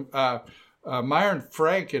at Myron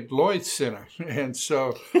Frank at Lloyd's Center. And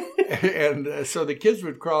so the kids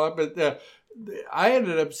would crawl up. But I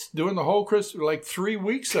ended up doing the whole Christmas, like 3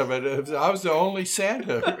 weeks of it. I was the only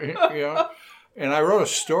Santa, And I wrote a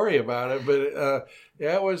story about it. But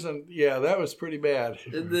that was pretty bad.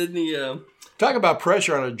 And then talk about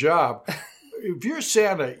pressure on a job. If you're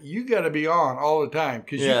Santa, you got to be on all the time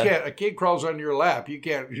because you can't. A kid crawls on your lap. You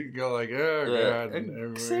can't go like, "Oh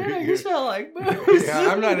God, Santa, you smell like booze."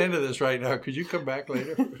 Yeah, I'm not into this right now. Could you come back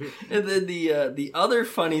later? And then the other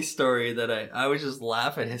funny story that I was just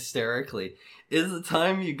laughing hysterically is the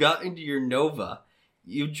time you got into your Nova.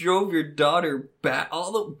 You drove your daughter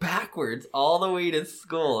backwards all the way to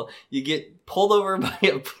school. You get pulled over by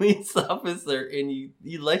a police officer, and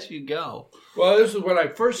he lets you go. Well, this is when I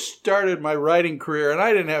first started my writing career, and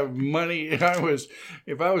I didn't have money. If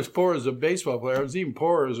I was poor as a baseball player, I was even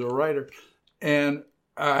poorer as a writer. And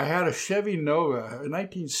I had a Chevy Nova, a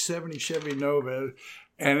 1970 Chevy Nova,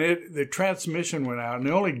 and the transmission went out, and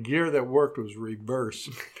the only gear that worked was reverse.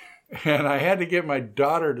 And I had to get my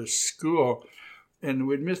daughter to school. And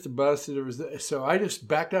we'd missed the bus. So I just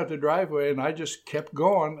backed out the driveway and I just kept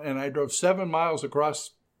going. And I drove 7 miles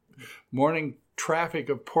across morning traffic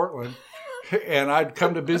of Portland. And I'd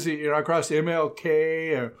come to busy, across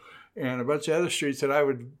MLK and a bunch of other streets. And I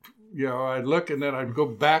would, I'd look and then I'd go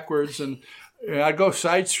backwards and I'd go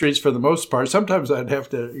side streets for the most part. Sometimes I'd have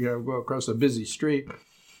to, go across a busy street.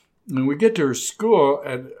 And we get to her school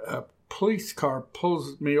and a police car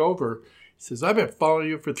pulls me over. He says, "I've been following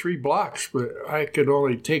you for 3 blocks," but I could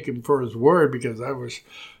only take him for his word because I was,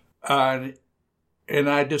 and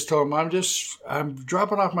I just told him, I'm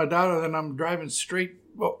dropping off my daughter, then I'm driving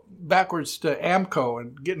backwards to Amco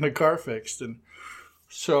and getting the car fixed. And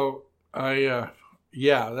so that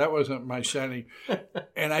wasn't my shining.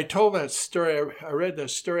 And I told that story. I read that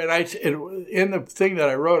story, and in the thing that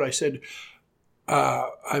I wrote, I said,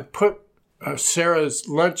 I put Sarah's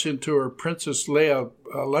lunch into her Princess Leia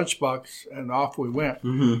lunchbox, and off we went.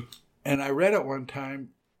 Mm-hmm. And I read it one time,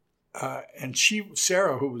 and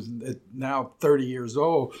Sarah, who was now 30 years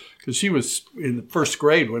old, because she was in the first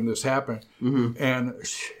grade when this happened, and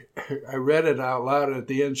I read it out loud. At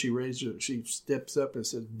the end, she steps up and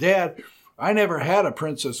says, "Dad, I never had a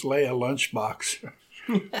Princess Leia lunchbox."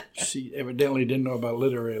 She evidently didn't know about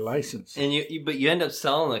literary license. And but you end up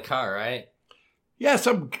selling the car, right? Yeah,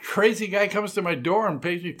 some crazy guy comes to my door and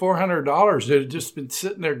pays me $400 that had just been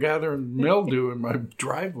sitting there gathering mildew in my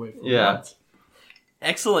driveway. Months.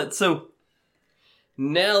 Excellent. So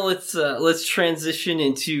now let's transition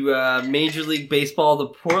into Major League Baseball, the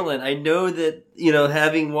Portland. I know that,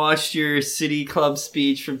 having watched your City Club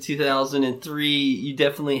speech from 2003, you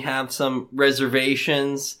definitely have some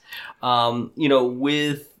reservations,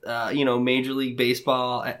 with, Major League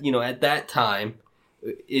Baseball, at that time,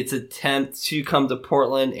 its attempt to come to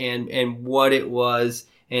Portland and what it was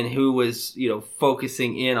and who was,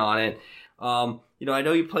 focusing in on it. I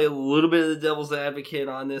know you play a little bit of the devil's advocate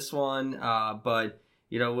on this one, but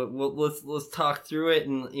let's talk through it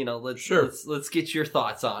and let's get your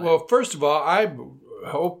thoughts on it. Well, first of all, I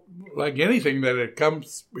hope, like anything, that it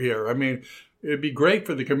comes here. I mean, it'd be great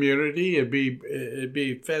for the community. It'd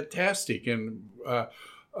be fantastic, and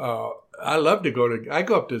I love to I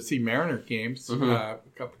go up to see Mariner games a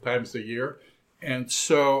couple times a year. And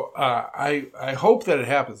so I hope that it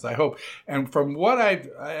happens. I hope. And from what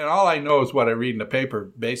and all I know is what I read in the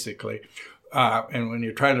paper, basically. And when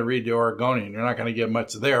you're trying to read the Oregonian, you're not going to get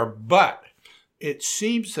much there. But it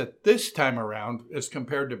seems that this time around, as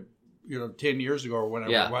compared to 10 years ago or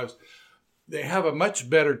whenever it was, they have a much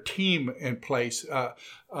better team in place.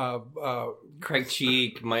 Craig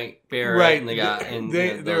Cheek, Mike Barrett, right? And the guy, and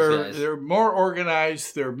they're guys. They're more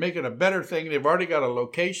organized. They're making a better thing. They've already got a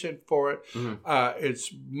location for it.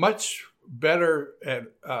 It's much better at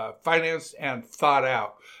financed and thought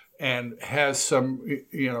out, and has some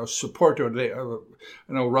support to it.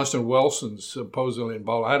 I know Russell Wilson's supposedly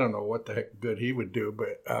involved. I don't know what the heck good he would do,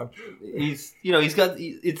 but he's got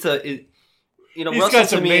he's Russell got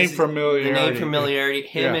some name familiarity. The name familiarity.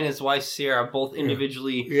 Him and his wife Sarah both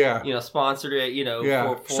individually, sponsored it.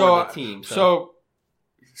 For the team. So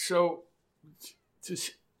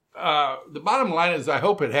the bottom line is, I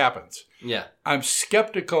hope it happens. Yeah, I'm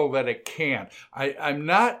skeptical that it can. I'm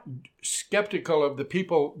not skeptical of the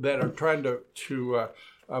people that are trying to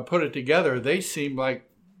put it together. They seem like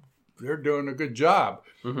they're doing a good job,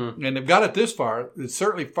 and they've got it this far. It's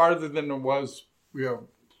certainly farther than it was,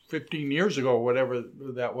 15 years ago, whatever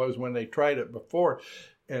that was when they tried it before.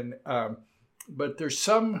 And but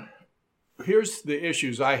here's the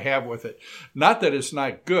issues I have with it. Not that it's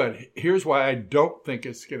not good. Here's why I don't think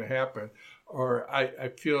it's going to happen, or I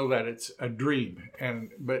feel that it's a dream.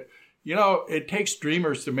 But it takes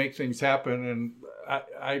dreamers to make things happen. And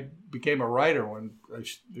I became a writer when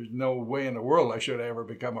there's no way in the world I should have ever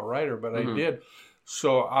become a writer, but I did.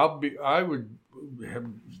 So I would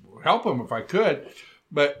help them if I could.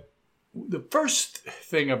 But the first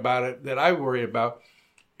thing about it that I worry about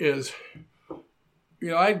is,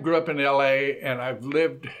 I grew up in L.A. and I've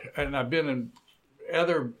been in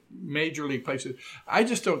other major league places. I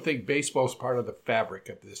just don't think baseball is part of the fabric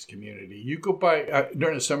of this community. You go by,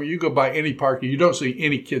 during the summer, you go by any park, and you don't see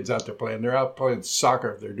any kids out there playing. They're out playing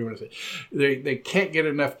soccer if they're doing it. They can't get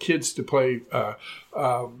enough kids to play,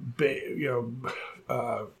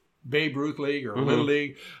 Babe Ruth League or Little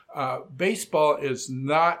League. Baseball is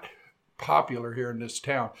not popular here in this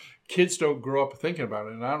town. Kids don't grow up thinking about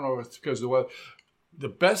it, and I don't know if it's because of what. The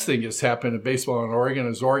best thing that's happened in baseball in Oregon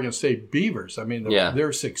is Oregon State Beavers. I mean,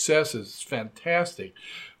 their success is fantastic.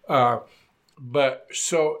 But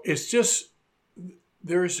so it's just,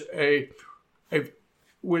 there's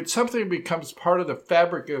when something becomes part of the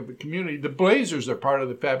fabric of the community, the Blazers are part of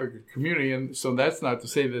the fabric of the community, and so that's not to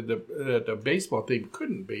say that the baseball team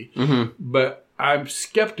couldn't be. But I'm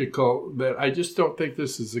skeptical that I just don't think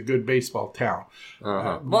this is a good baseball town.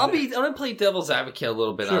 Well, I'm going to play devil's advocate a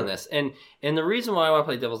little bit on this, and the reason why I want to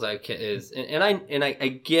play devil's advocate is, and I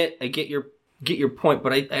get your point,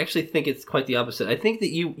 but I actually think it's quite the opposite. I think that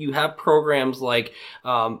you have programs like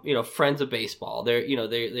Friends of Baseball.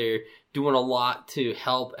 They're doing a lot to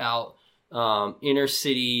help out inner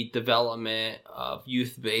city development of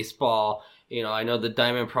youth baseball. I know the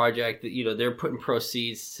Diamond Project, that they're putting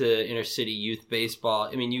proceeds to inner city youth baseball.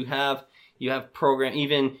 I mean, you have program,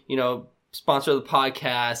 even sponsor of the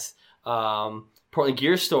podcast. Portland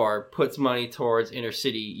Gear Store puts money towards inner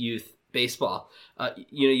city youth baseball.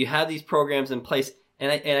 You have these programs in place,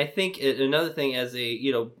 and I think another thing, as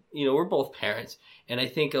we're both parents, and I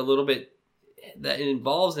think a little bit that it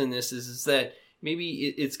involves in this is that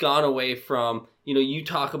maybe it's gone away from you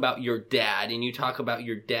talk about your dad, and you talk about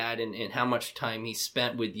your dad and how much time he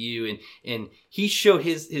spent with you, and he showed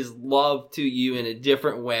his love to you in a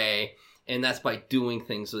different way. And that's by doing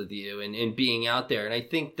things with you and being out there. And I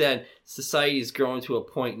think that society is growing to a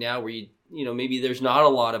point now where maybe there's not a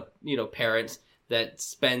lot of, parents that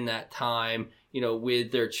spend that time,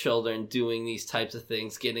 with their children doing these types of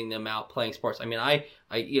things, getting them out playing sports. I mean, I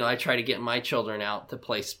try to get my children out to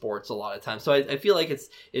play sports a lot of times. So I feel like it's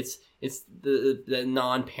the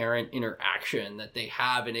non-parent interaction that they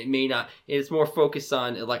have, and it's more focused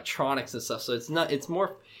on electronics and stuff. So it's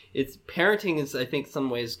parenting is, I think, some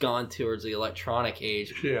ways gone towards the electronic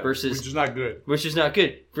age versus, which is not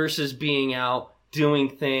good. Versus being out, doing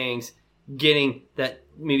things, getting that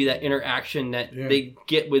interaction that they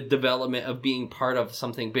get with development of being part of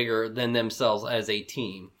something bigger than themselves as a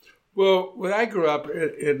team. Well, when I grew up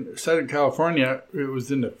in Southern California, it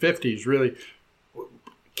was in the 50s, really.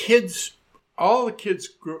 All the kids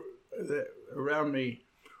around me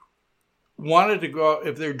wanted to go out,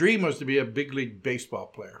 if their dream was to be a big league baseball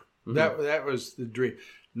player. Mm-hmm. That was the dream.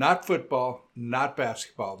 Not football, not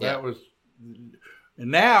basketball. That was, and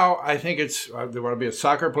now I think it's, they want to be a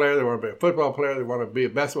soccer player, they want to be a football player, they want to be a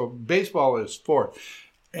basketball. Baseball is fourth.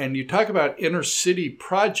 And you talk about inner city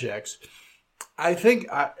projects. I think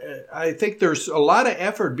there's a lot of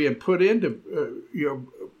effort being put into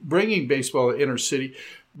bringing baseball to inner city.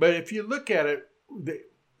 But if you look at it, the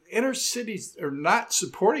inner cities are not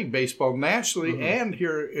supporting baseball nationally and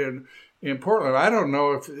here in Portland. I don't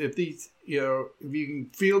know if these if you can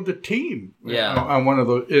field a team on one of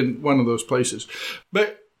those places.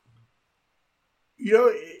 But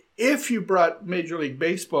if you brought Major League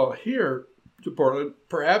Baseball here to Portland,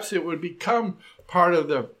 perhaps it would become part of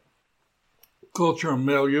the cultural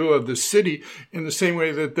milieu of the city in the same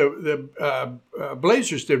way that the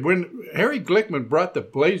Blazers did. When Harry Glickman brought the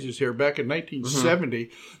Blazers here back in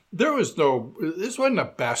 1970, this wasn't a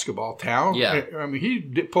basketball town. Yeah. I mean,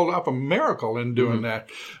 he pulled off a miracle in doing that.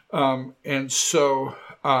 And so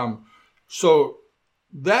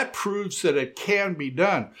that proves that it can be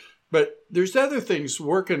done. But there's other things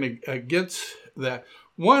working against that.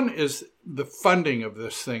 One is the funding of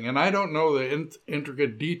this thing, and I don't know the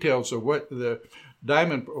intricate details of what the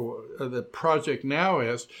the project now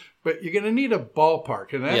is, but you're going to need a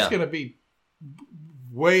ballpark, and that's going to be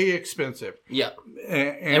way expensive. Yeah,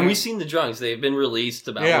 and we've seen the drawings; they've been released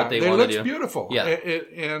about what they want to do. It looks beautiful. Yeah,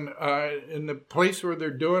 and the place where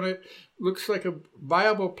they're doing it looks like a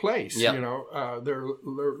viable place. Yeah. Their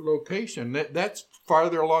location that's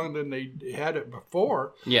farther along than they had it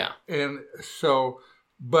before. Yeah, and so.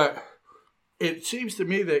 But it seems to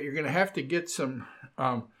me that you're going to have to get some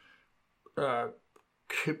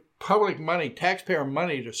public money, taxpayer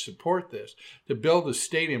money to support this, to build a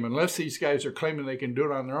stadium, unless these guys are claiming they can do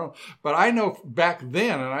it on their own. But I know back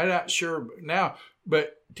then, and I'm not sure now,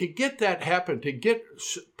 but to get that happen, to get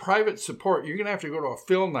private support, you're going to have to go to a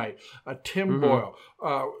Phil Knight, a Tim Boyle,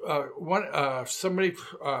 somebody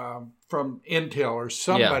from Intel or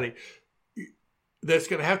somebody that's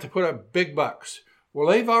going to have to put up big bucks. Well,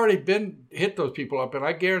 they've already hit those people up, and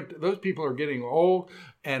I guarantee those people are getting old,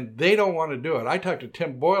 and they don't want to do it. I talked to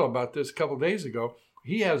Tim Boyle about this a couple of days ago.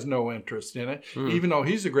 He has no interest in it, even though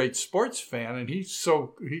he's a great sports fan, and he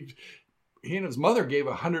and his mother gave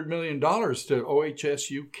 $100 million to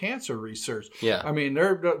OHSU cancer research. Yeah, I mean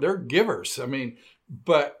they're givers. I mean,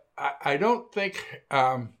 but I don't think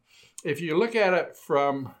if you look at it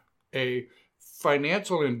from a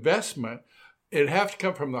financial investment, it'd have to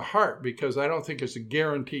come from the heart, because I don't think it's a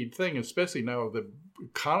guaranteed thing, especially now with the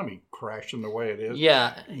economy crashing the way it is.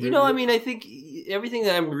 Yeah. I think everything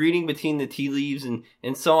that I'm reading between the tea leaves and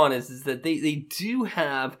so on is that they do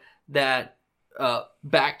have that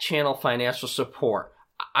back channel financial support.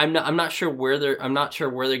 I'm not sure where they're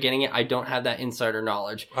getting it. I don't have that insider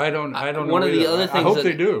knowledge. I don't know. One of the other things I hope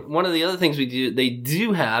they do. One of the other things they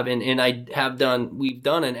do have, and we've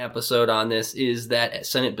done an episode on this, is that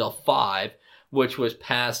Senate Bill 5, which was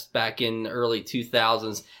passed back in the early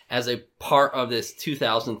 2000s as a part of this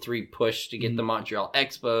 2003 push to get the Montreal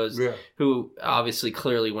Expos, who obviously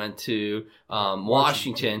clearly went to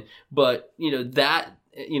Washington. But,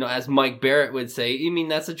 as Mike Barrett would say,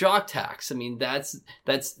 that's a jock tax.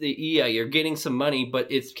 You're getting some money, but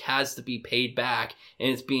it has to be paid back,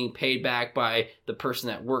 and it's being paid back by the person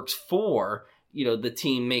that works for the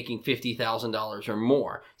team making $50,000 or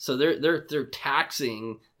more. So they're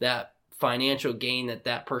taxing that financial gain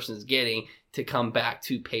that person is getting to come back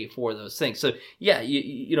to pay for those things. So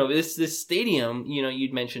this stadium,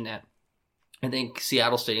 you'd mentioned that I think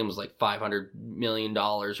Seattle Stadium was like $500 million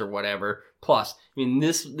or whatever. Plus, I mean,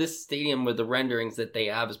 this stadium with the renderings that they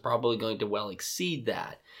have is probably going to well exceed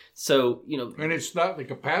that. So, and it's not, the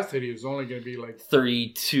capacity is only going to be like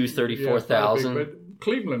 32, 34,000. But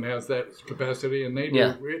Cleveland has that capacity, and they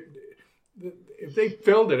do. If they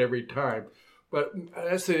filled it every time. But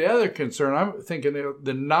that's the other concern. I'm thinking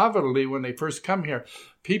the novelty when they first come here,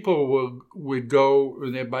 people would go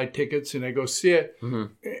and they buy tickets and they go see it.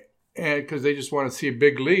 And because they just want to see a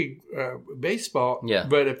big league baseball. Yeah.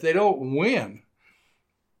 But if they don't win,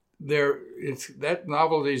 that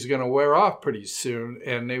novelty is going to wear off pretty soon,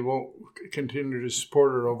 and they won't continue to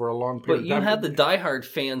support it over a long period of time. But you have the diehard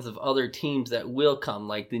fans of other teams that will come,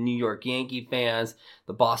 like the New York Yankee fans,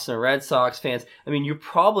 the Boston Red Sox fans. I mean, you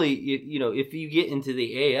probably, if you get into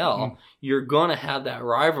the AL, you're going to have that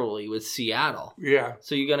rivalry with Seattle. Yeah.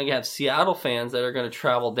 So you're going to have Seattle fans that are going to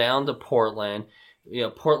travel down to Portland.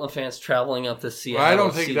 Portland fans traveling up to Seattle. Well, I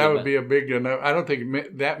don't think that would be a big enough. I don't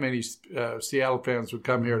think that many Seattle fans would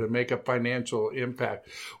come here to make a financial impact.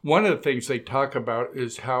 One of the things they talk about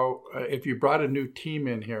is how if you brought a new team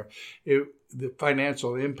in here, the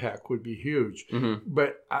financial impact would be huge.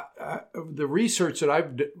 But the research that I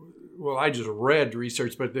just read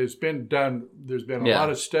research, but there's been a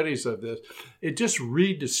lot of studies of this. It just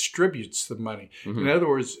redistributes the money. In other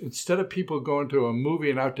words, instead of people going to a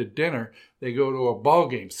movie and out to dinner, they go to a ball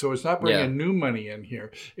game. So it's not bringing new money in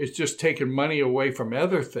here. It's just taking money away from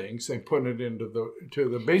other things and putting it into the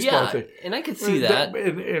baseball thing. And I could see that.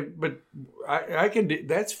 But I can do,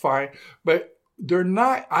 that's fine. But they're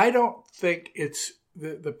not. I don't think it's.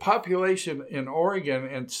 The population in Oregon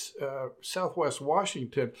and Southwest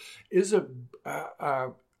Washington is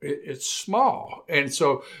it's small, and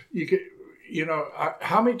so you could,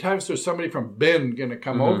 how many times is somebody from Bend going to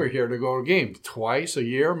come over here to go to a game? Twice a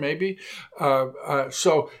year, maybe.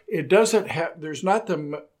 So it doesn't have. There's not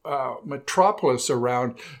the metropolis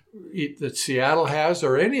around that Seattle has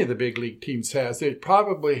or any of the big league teams has. It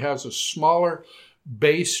probably has a smaller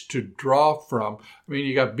base to draw from. I mean,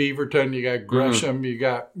 you got Beaverton, you got Gresham, you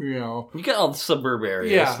got you got all the suburb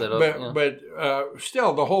areas. Yeah, but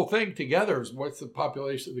still, the whole thing together is what's the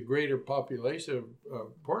population? The greater population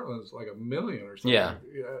of Portland is like 1 million or something. Yeah,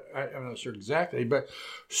 I'm not sure exactly, but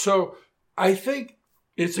so I think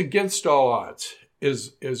it's against all odds.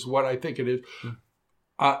 Is what I think it is.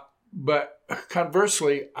 But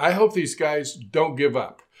conversely, I hope these guys don't give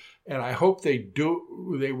up. And I hope they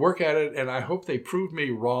work at it, and I hope they prove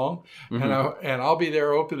me wrong. And I'll be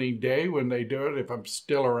there opening day when they do it. If I'm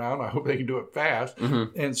still around, I hope they can do it fast.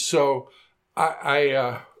 And so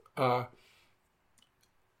they're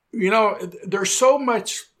so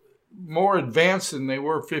much more advanced than they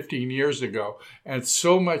were 15 years ago, and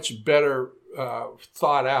so much better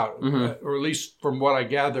thought out, or at least from what I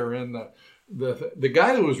gather in the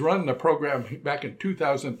guy that was running the program back in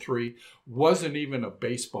 2003 wasn't even a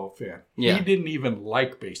baseball fan. Yeah. He didn't even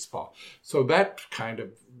like baseball. So that kind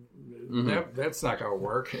of, that's not going to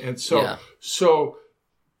work. And so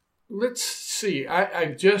let's see.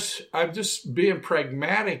 I'm just being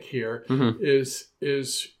pragmatic here.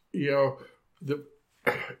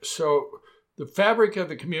 So the fabric of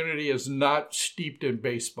the community is not steeped in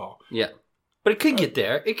baseball. Yeah. But it could get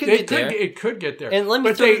there. It could get there. And let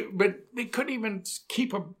me they couldn't even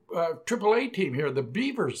keep a AAA team here. The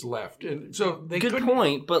Beavers left, and so they good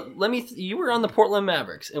point. But you were on the Portland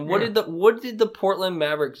Mavericks, and what did the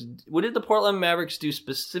Portland Mavericks do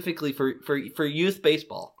specifically for youth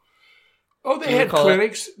baseball? Oh, they had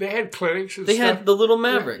clinics. They had clinics. They had the Little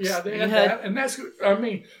Mavericks. Yeah, they had that, and that's. I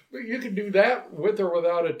mean, you could do that with or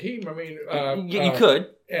without a team. I mean, you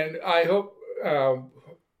could, and I hope.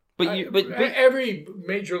 But every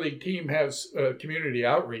major league team has community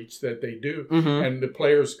outreach that they do, and the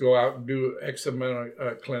players go out and do X amount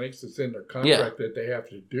of clinics. It's in their contract that they have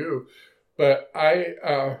to do. But I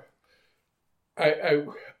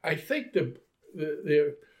think the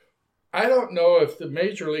I don't know if the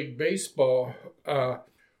Major League Baseball,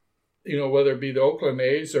 whether it be the Oakland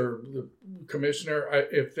A's or the commissioner,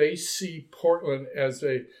 if they see Portland as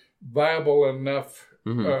a viable enough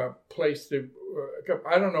place to.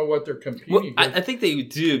 I don't know what they're competing with. I think they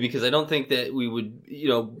do, because I don't think that we would,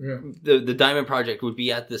 the Diamond Project would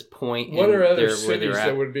be at this point. What are other cities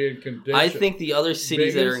that would be in contention? I think the other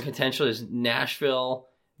cities that are in contention is Nashville,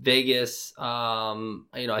 Vegas.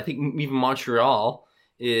 I think even Montreal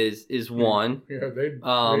is one. Yeah, they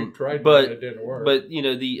tried, but it didn't work. But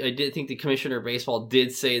I did think the Commissioner of Baseball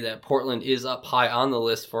did say that Portland is up high on the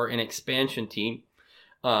list for an expansion team.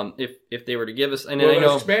 If they were to give us, and I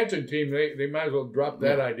know expansion team, they might as well drop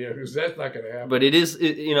that idea, because that's not going to happen. But it is,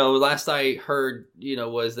 last I heard,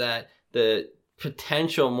 was that the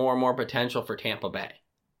potential, more and more potential for Tampa Bay.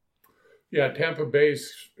 Yeah, Tampa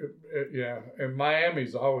Bay's, and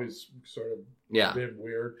Miami's always sort of been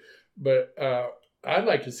weird. But I'd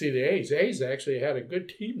like to see the A's. The A's actually had a good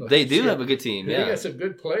team. They do have a good team, They got some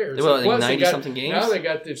good players. They won Plus, 90-something games. Now they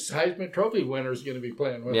got this Heisman Trophy winners going to be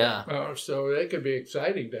playing with them. So that could be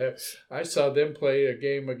exciting to have. I saw them play a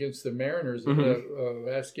game against the Mariners in the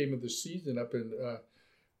last game of the season up in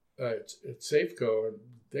at Safeco, and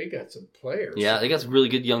they got some players. Yeah, they got some really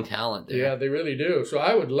good young talent there. Yeah, they really do. So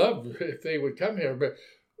I would love if they would come here, but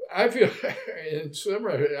I feel in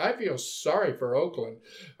summary, I feel sorry for Oakland.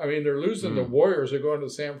 I mean, they're losing the Warriors. They're going to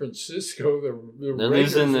San Francisco. They're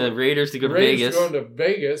losing the Raiders to go to Vegas. Going to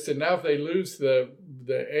Vegas, and now if they lose the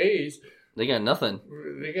A's, they got nothing.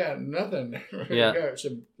 They got nothing. Yeah, they got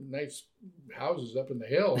some nice houses up in the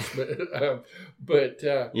hills, but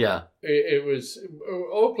it was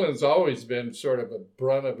Oakland's always been sort of a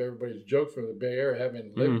brunt of everybody's joke from the Bay Area,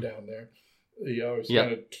 having lived down there. You always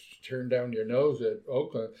kind of turn down your nose at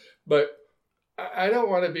Oakland. But I don't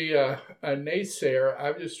want to be a naysayer.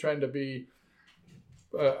 I'm just trying to be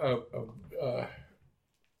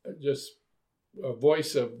just a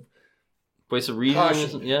voice of reason.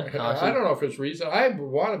 Caution. Yeah, caution. I don't know if it's reason. I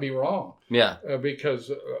want to be wrong. Yeah.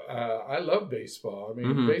 Because I love baseball. I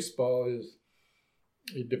mean, baseball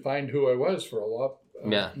it defined who I was for a lot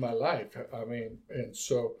of my life. I mean, and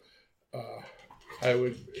so it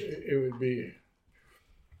would be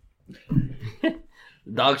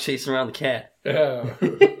dogs chasing around the cat.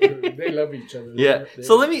 They love each other. Yeah.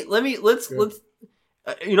 So let's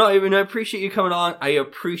I appreciate you coming on. I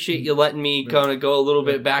appreciate you letting me kind of go a little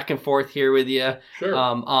bit back and forth here with you. Sure.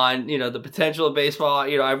 On the potential of baseball.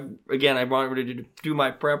 I wanted to do my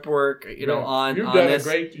prep work. On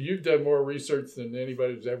this. You've done more research than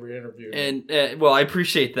anybody's ever interviewed. And I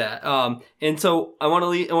appreciate that. And so I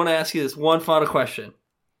want to ask you this one final question.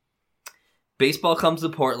 Baseball comes to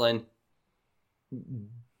Portland.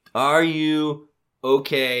 Are you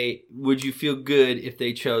okay? Would you feel good if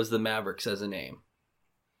they chose the Mavericks as a name?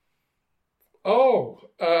 Oh,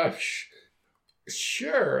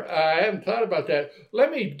 sure. I hadn't thought about that.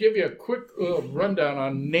 Let me give you a quick little rundown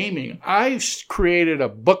on naming. I created a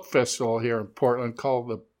book festival here in Portland called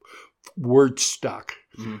the Wordstock.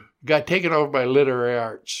 Mm-hmm. Got taken over by Literary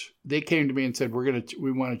Arts. They came to me and said,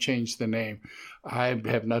 we want to change the name. I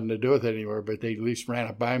have nothing to do with it anymore, but they at least ran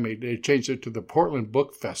it by me. They changed it to the Portland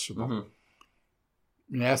Book Festival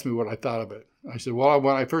and asked me what I thought of it. I said, well,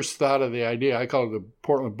 when I first thought of the idea, I called it the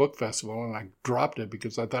Portland Book Festival, and I dropped it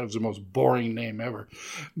because I thought it was the most boring name ever.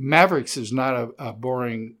 Mavericks is not a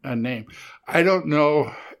boring name. I don't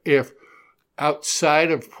know if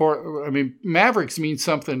outside of Portland, Mavericks means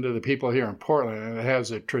something to the people here in Portland, and it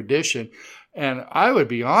has a tradition. And I would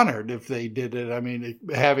be honored if they did it.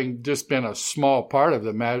 Having just been a small part of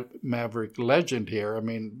the Maverick legend here,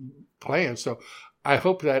 playing. So I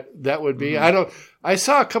hope that would be. I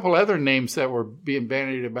saw a couple other names that were being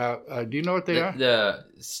bandied about. Do you know what they are? The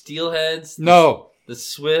Steelheads? No. The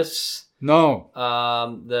Swifts? No.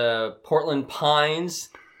 The Portland Pines?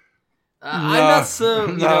 I'm not so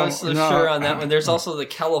sure on that one. There's also the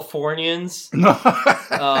Californians. No.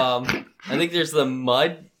 I think there's the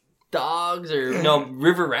Mud Dogs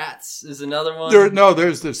River Rats is another one.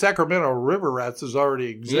 There's the Sacramento River Rats already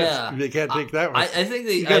exist. Yeah. They can't take that one. I think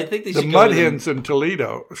they should the go Mud with Hens in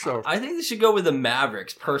Toledo. So I think they should go with the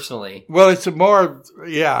Mavericks personally. Well, it's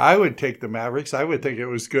I would take the Mavericks. I would think it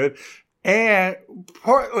was good. And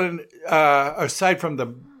Portland, aside from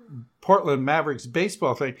the Portland Mavericks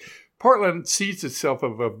baseball thing, Portland sees itself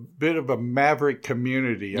of a bit of a Maverick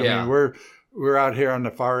community. I mean, we're out here on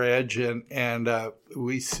the far edge, and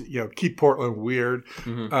we keep Portland weird,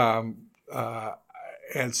 and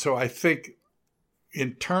so I think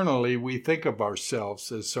internally we think of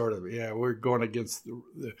ourselves as sort of we're going against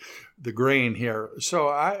the grain here. So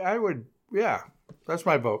I would that's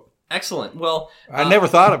my vote. Excellent. Well, I never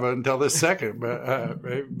thought of it until this second, but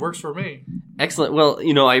it works for me. Excellent. Well,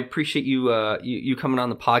 I appreciate you coming on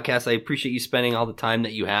the podcast. I appreciate you spending all the time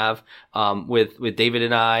that you have with David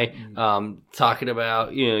and I talking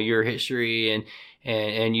about your history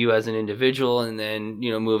and you as an individual, and then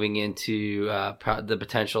moving into the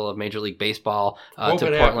potential of Major League Baseball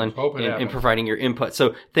to Portland and providing your input.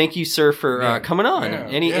 So thank you, sir, for coming on.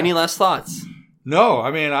 Any last thoughts? No,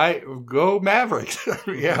 I go Mavericks.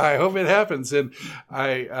 I hope it happens. And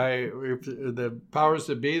the powers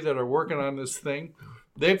that be that are working on this thing,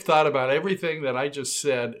 they've thought about everything that I just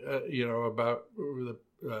said, about the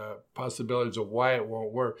possibilities of why it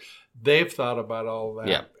won't work. They've thought about all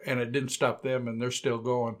that, and it didn't stop them, and they're still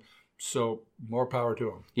going. So more power to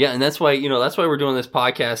them. Yeah, and that's why we're doing this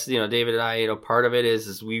podcast. David and I, part of it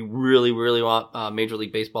is we really, really want Major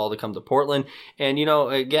League Baseball to come to Portland. And,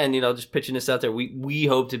 again, just pitching this out there, we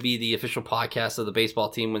hope to be the official podcast of the baseball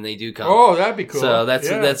team when they do come. Oh, that'd be cool. So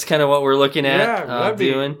that's kind of what we're looking at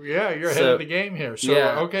doing. Yeah, you're ahead of the game here. So,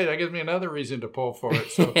 okay, that gives me another reason to pull for it.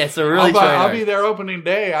 So, so really I'll be there opening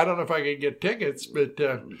day. I don't know if I can get tickets, but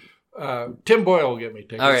Tim Boyle will get me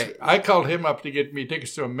tickets. All right. I called him up to get me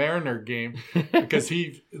tickets to a Mariner game because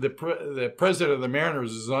the president of the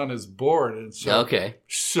Mariners is on his board, and so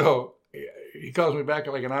he calls me back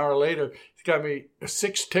like an hour later. He's got me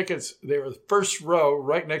 6 tickets. They were the first row,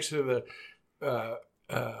 right next to the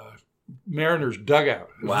Mariners dugout.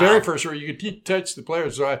 Wow. The very first row. You could touch the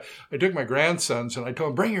players. So I took my grandsons and I told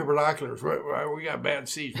them, bring your binoculars. We got bad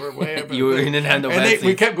seats. We're way up. You didn't have no bad seats.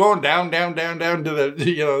 We kept going down to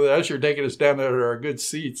the usher taking us down to our good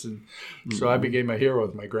seats. And so I became a hero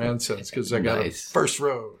with my grandsons because I got a first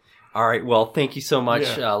row. All right. Well, thank you so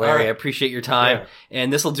much, Larry. Right. I appreciate your time. Yeah.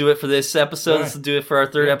 And this will do it for this episode. Right. This will do it for our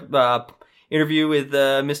third interview with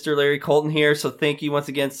Mr. Larry Colton here. So thank you once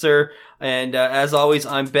again, sir. And as always,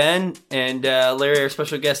 I'm Ben. And Larry, our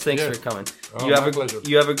special guest, thanks for coming. Oh, my pleasure.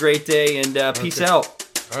 You have a great day, and peace out.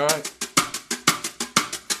 All right.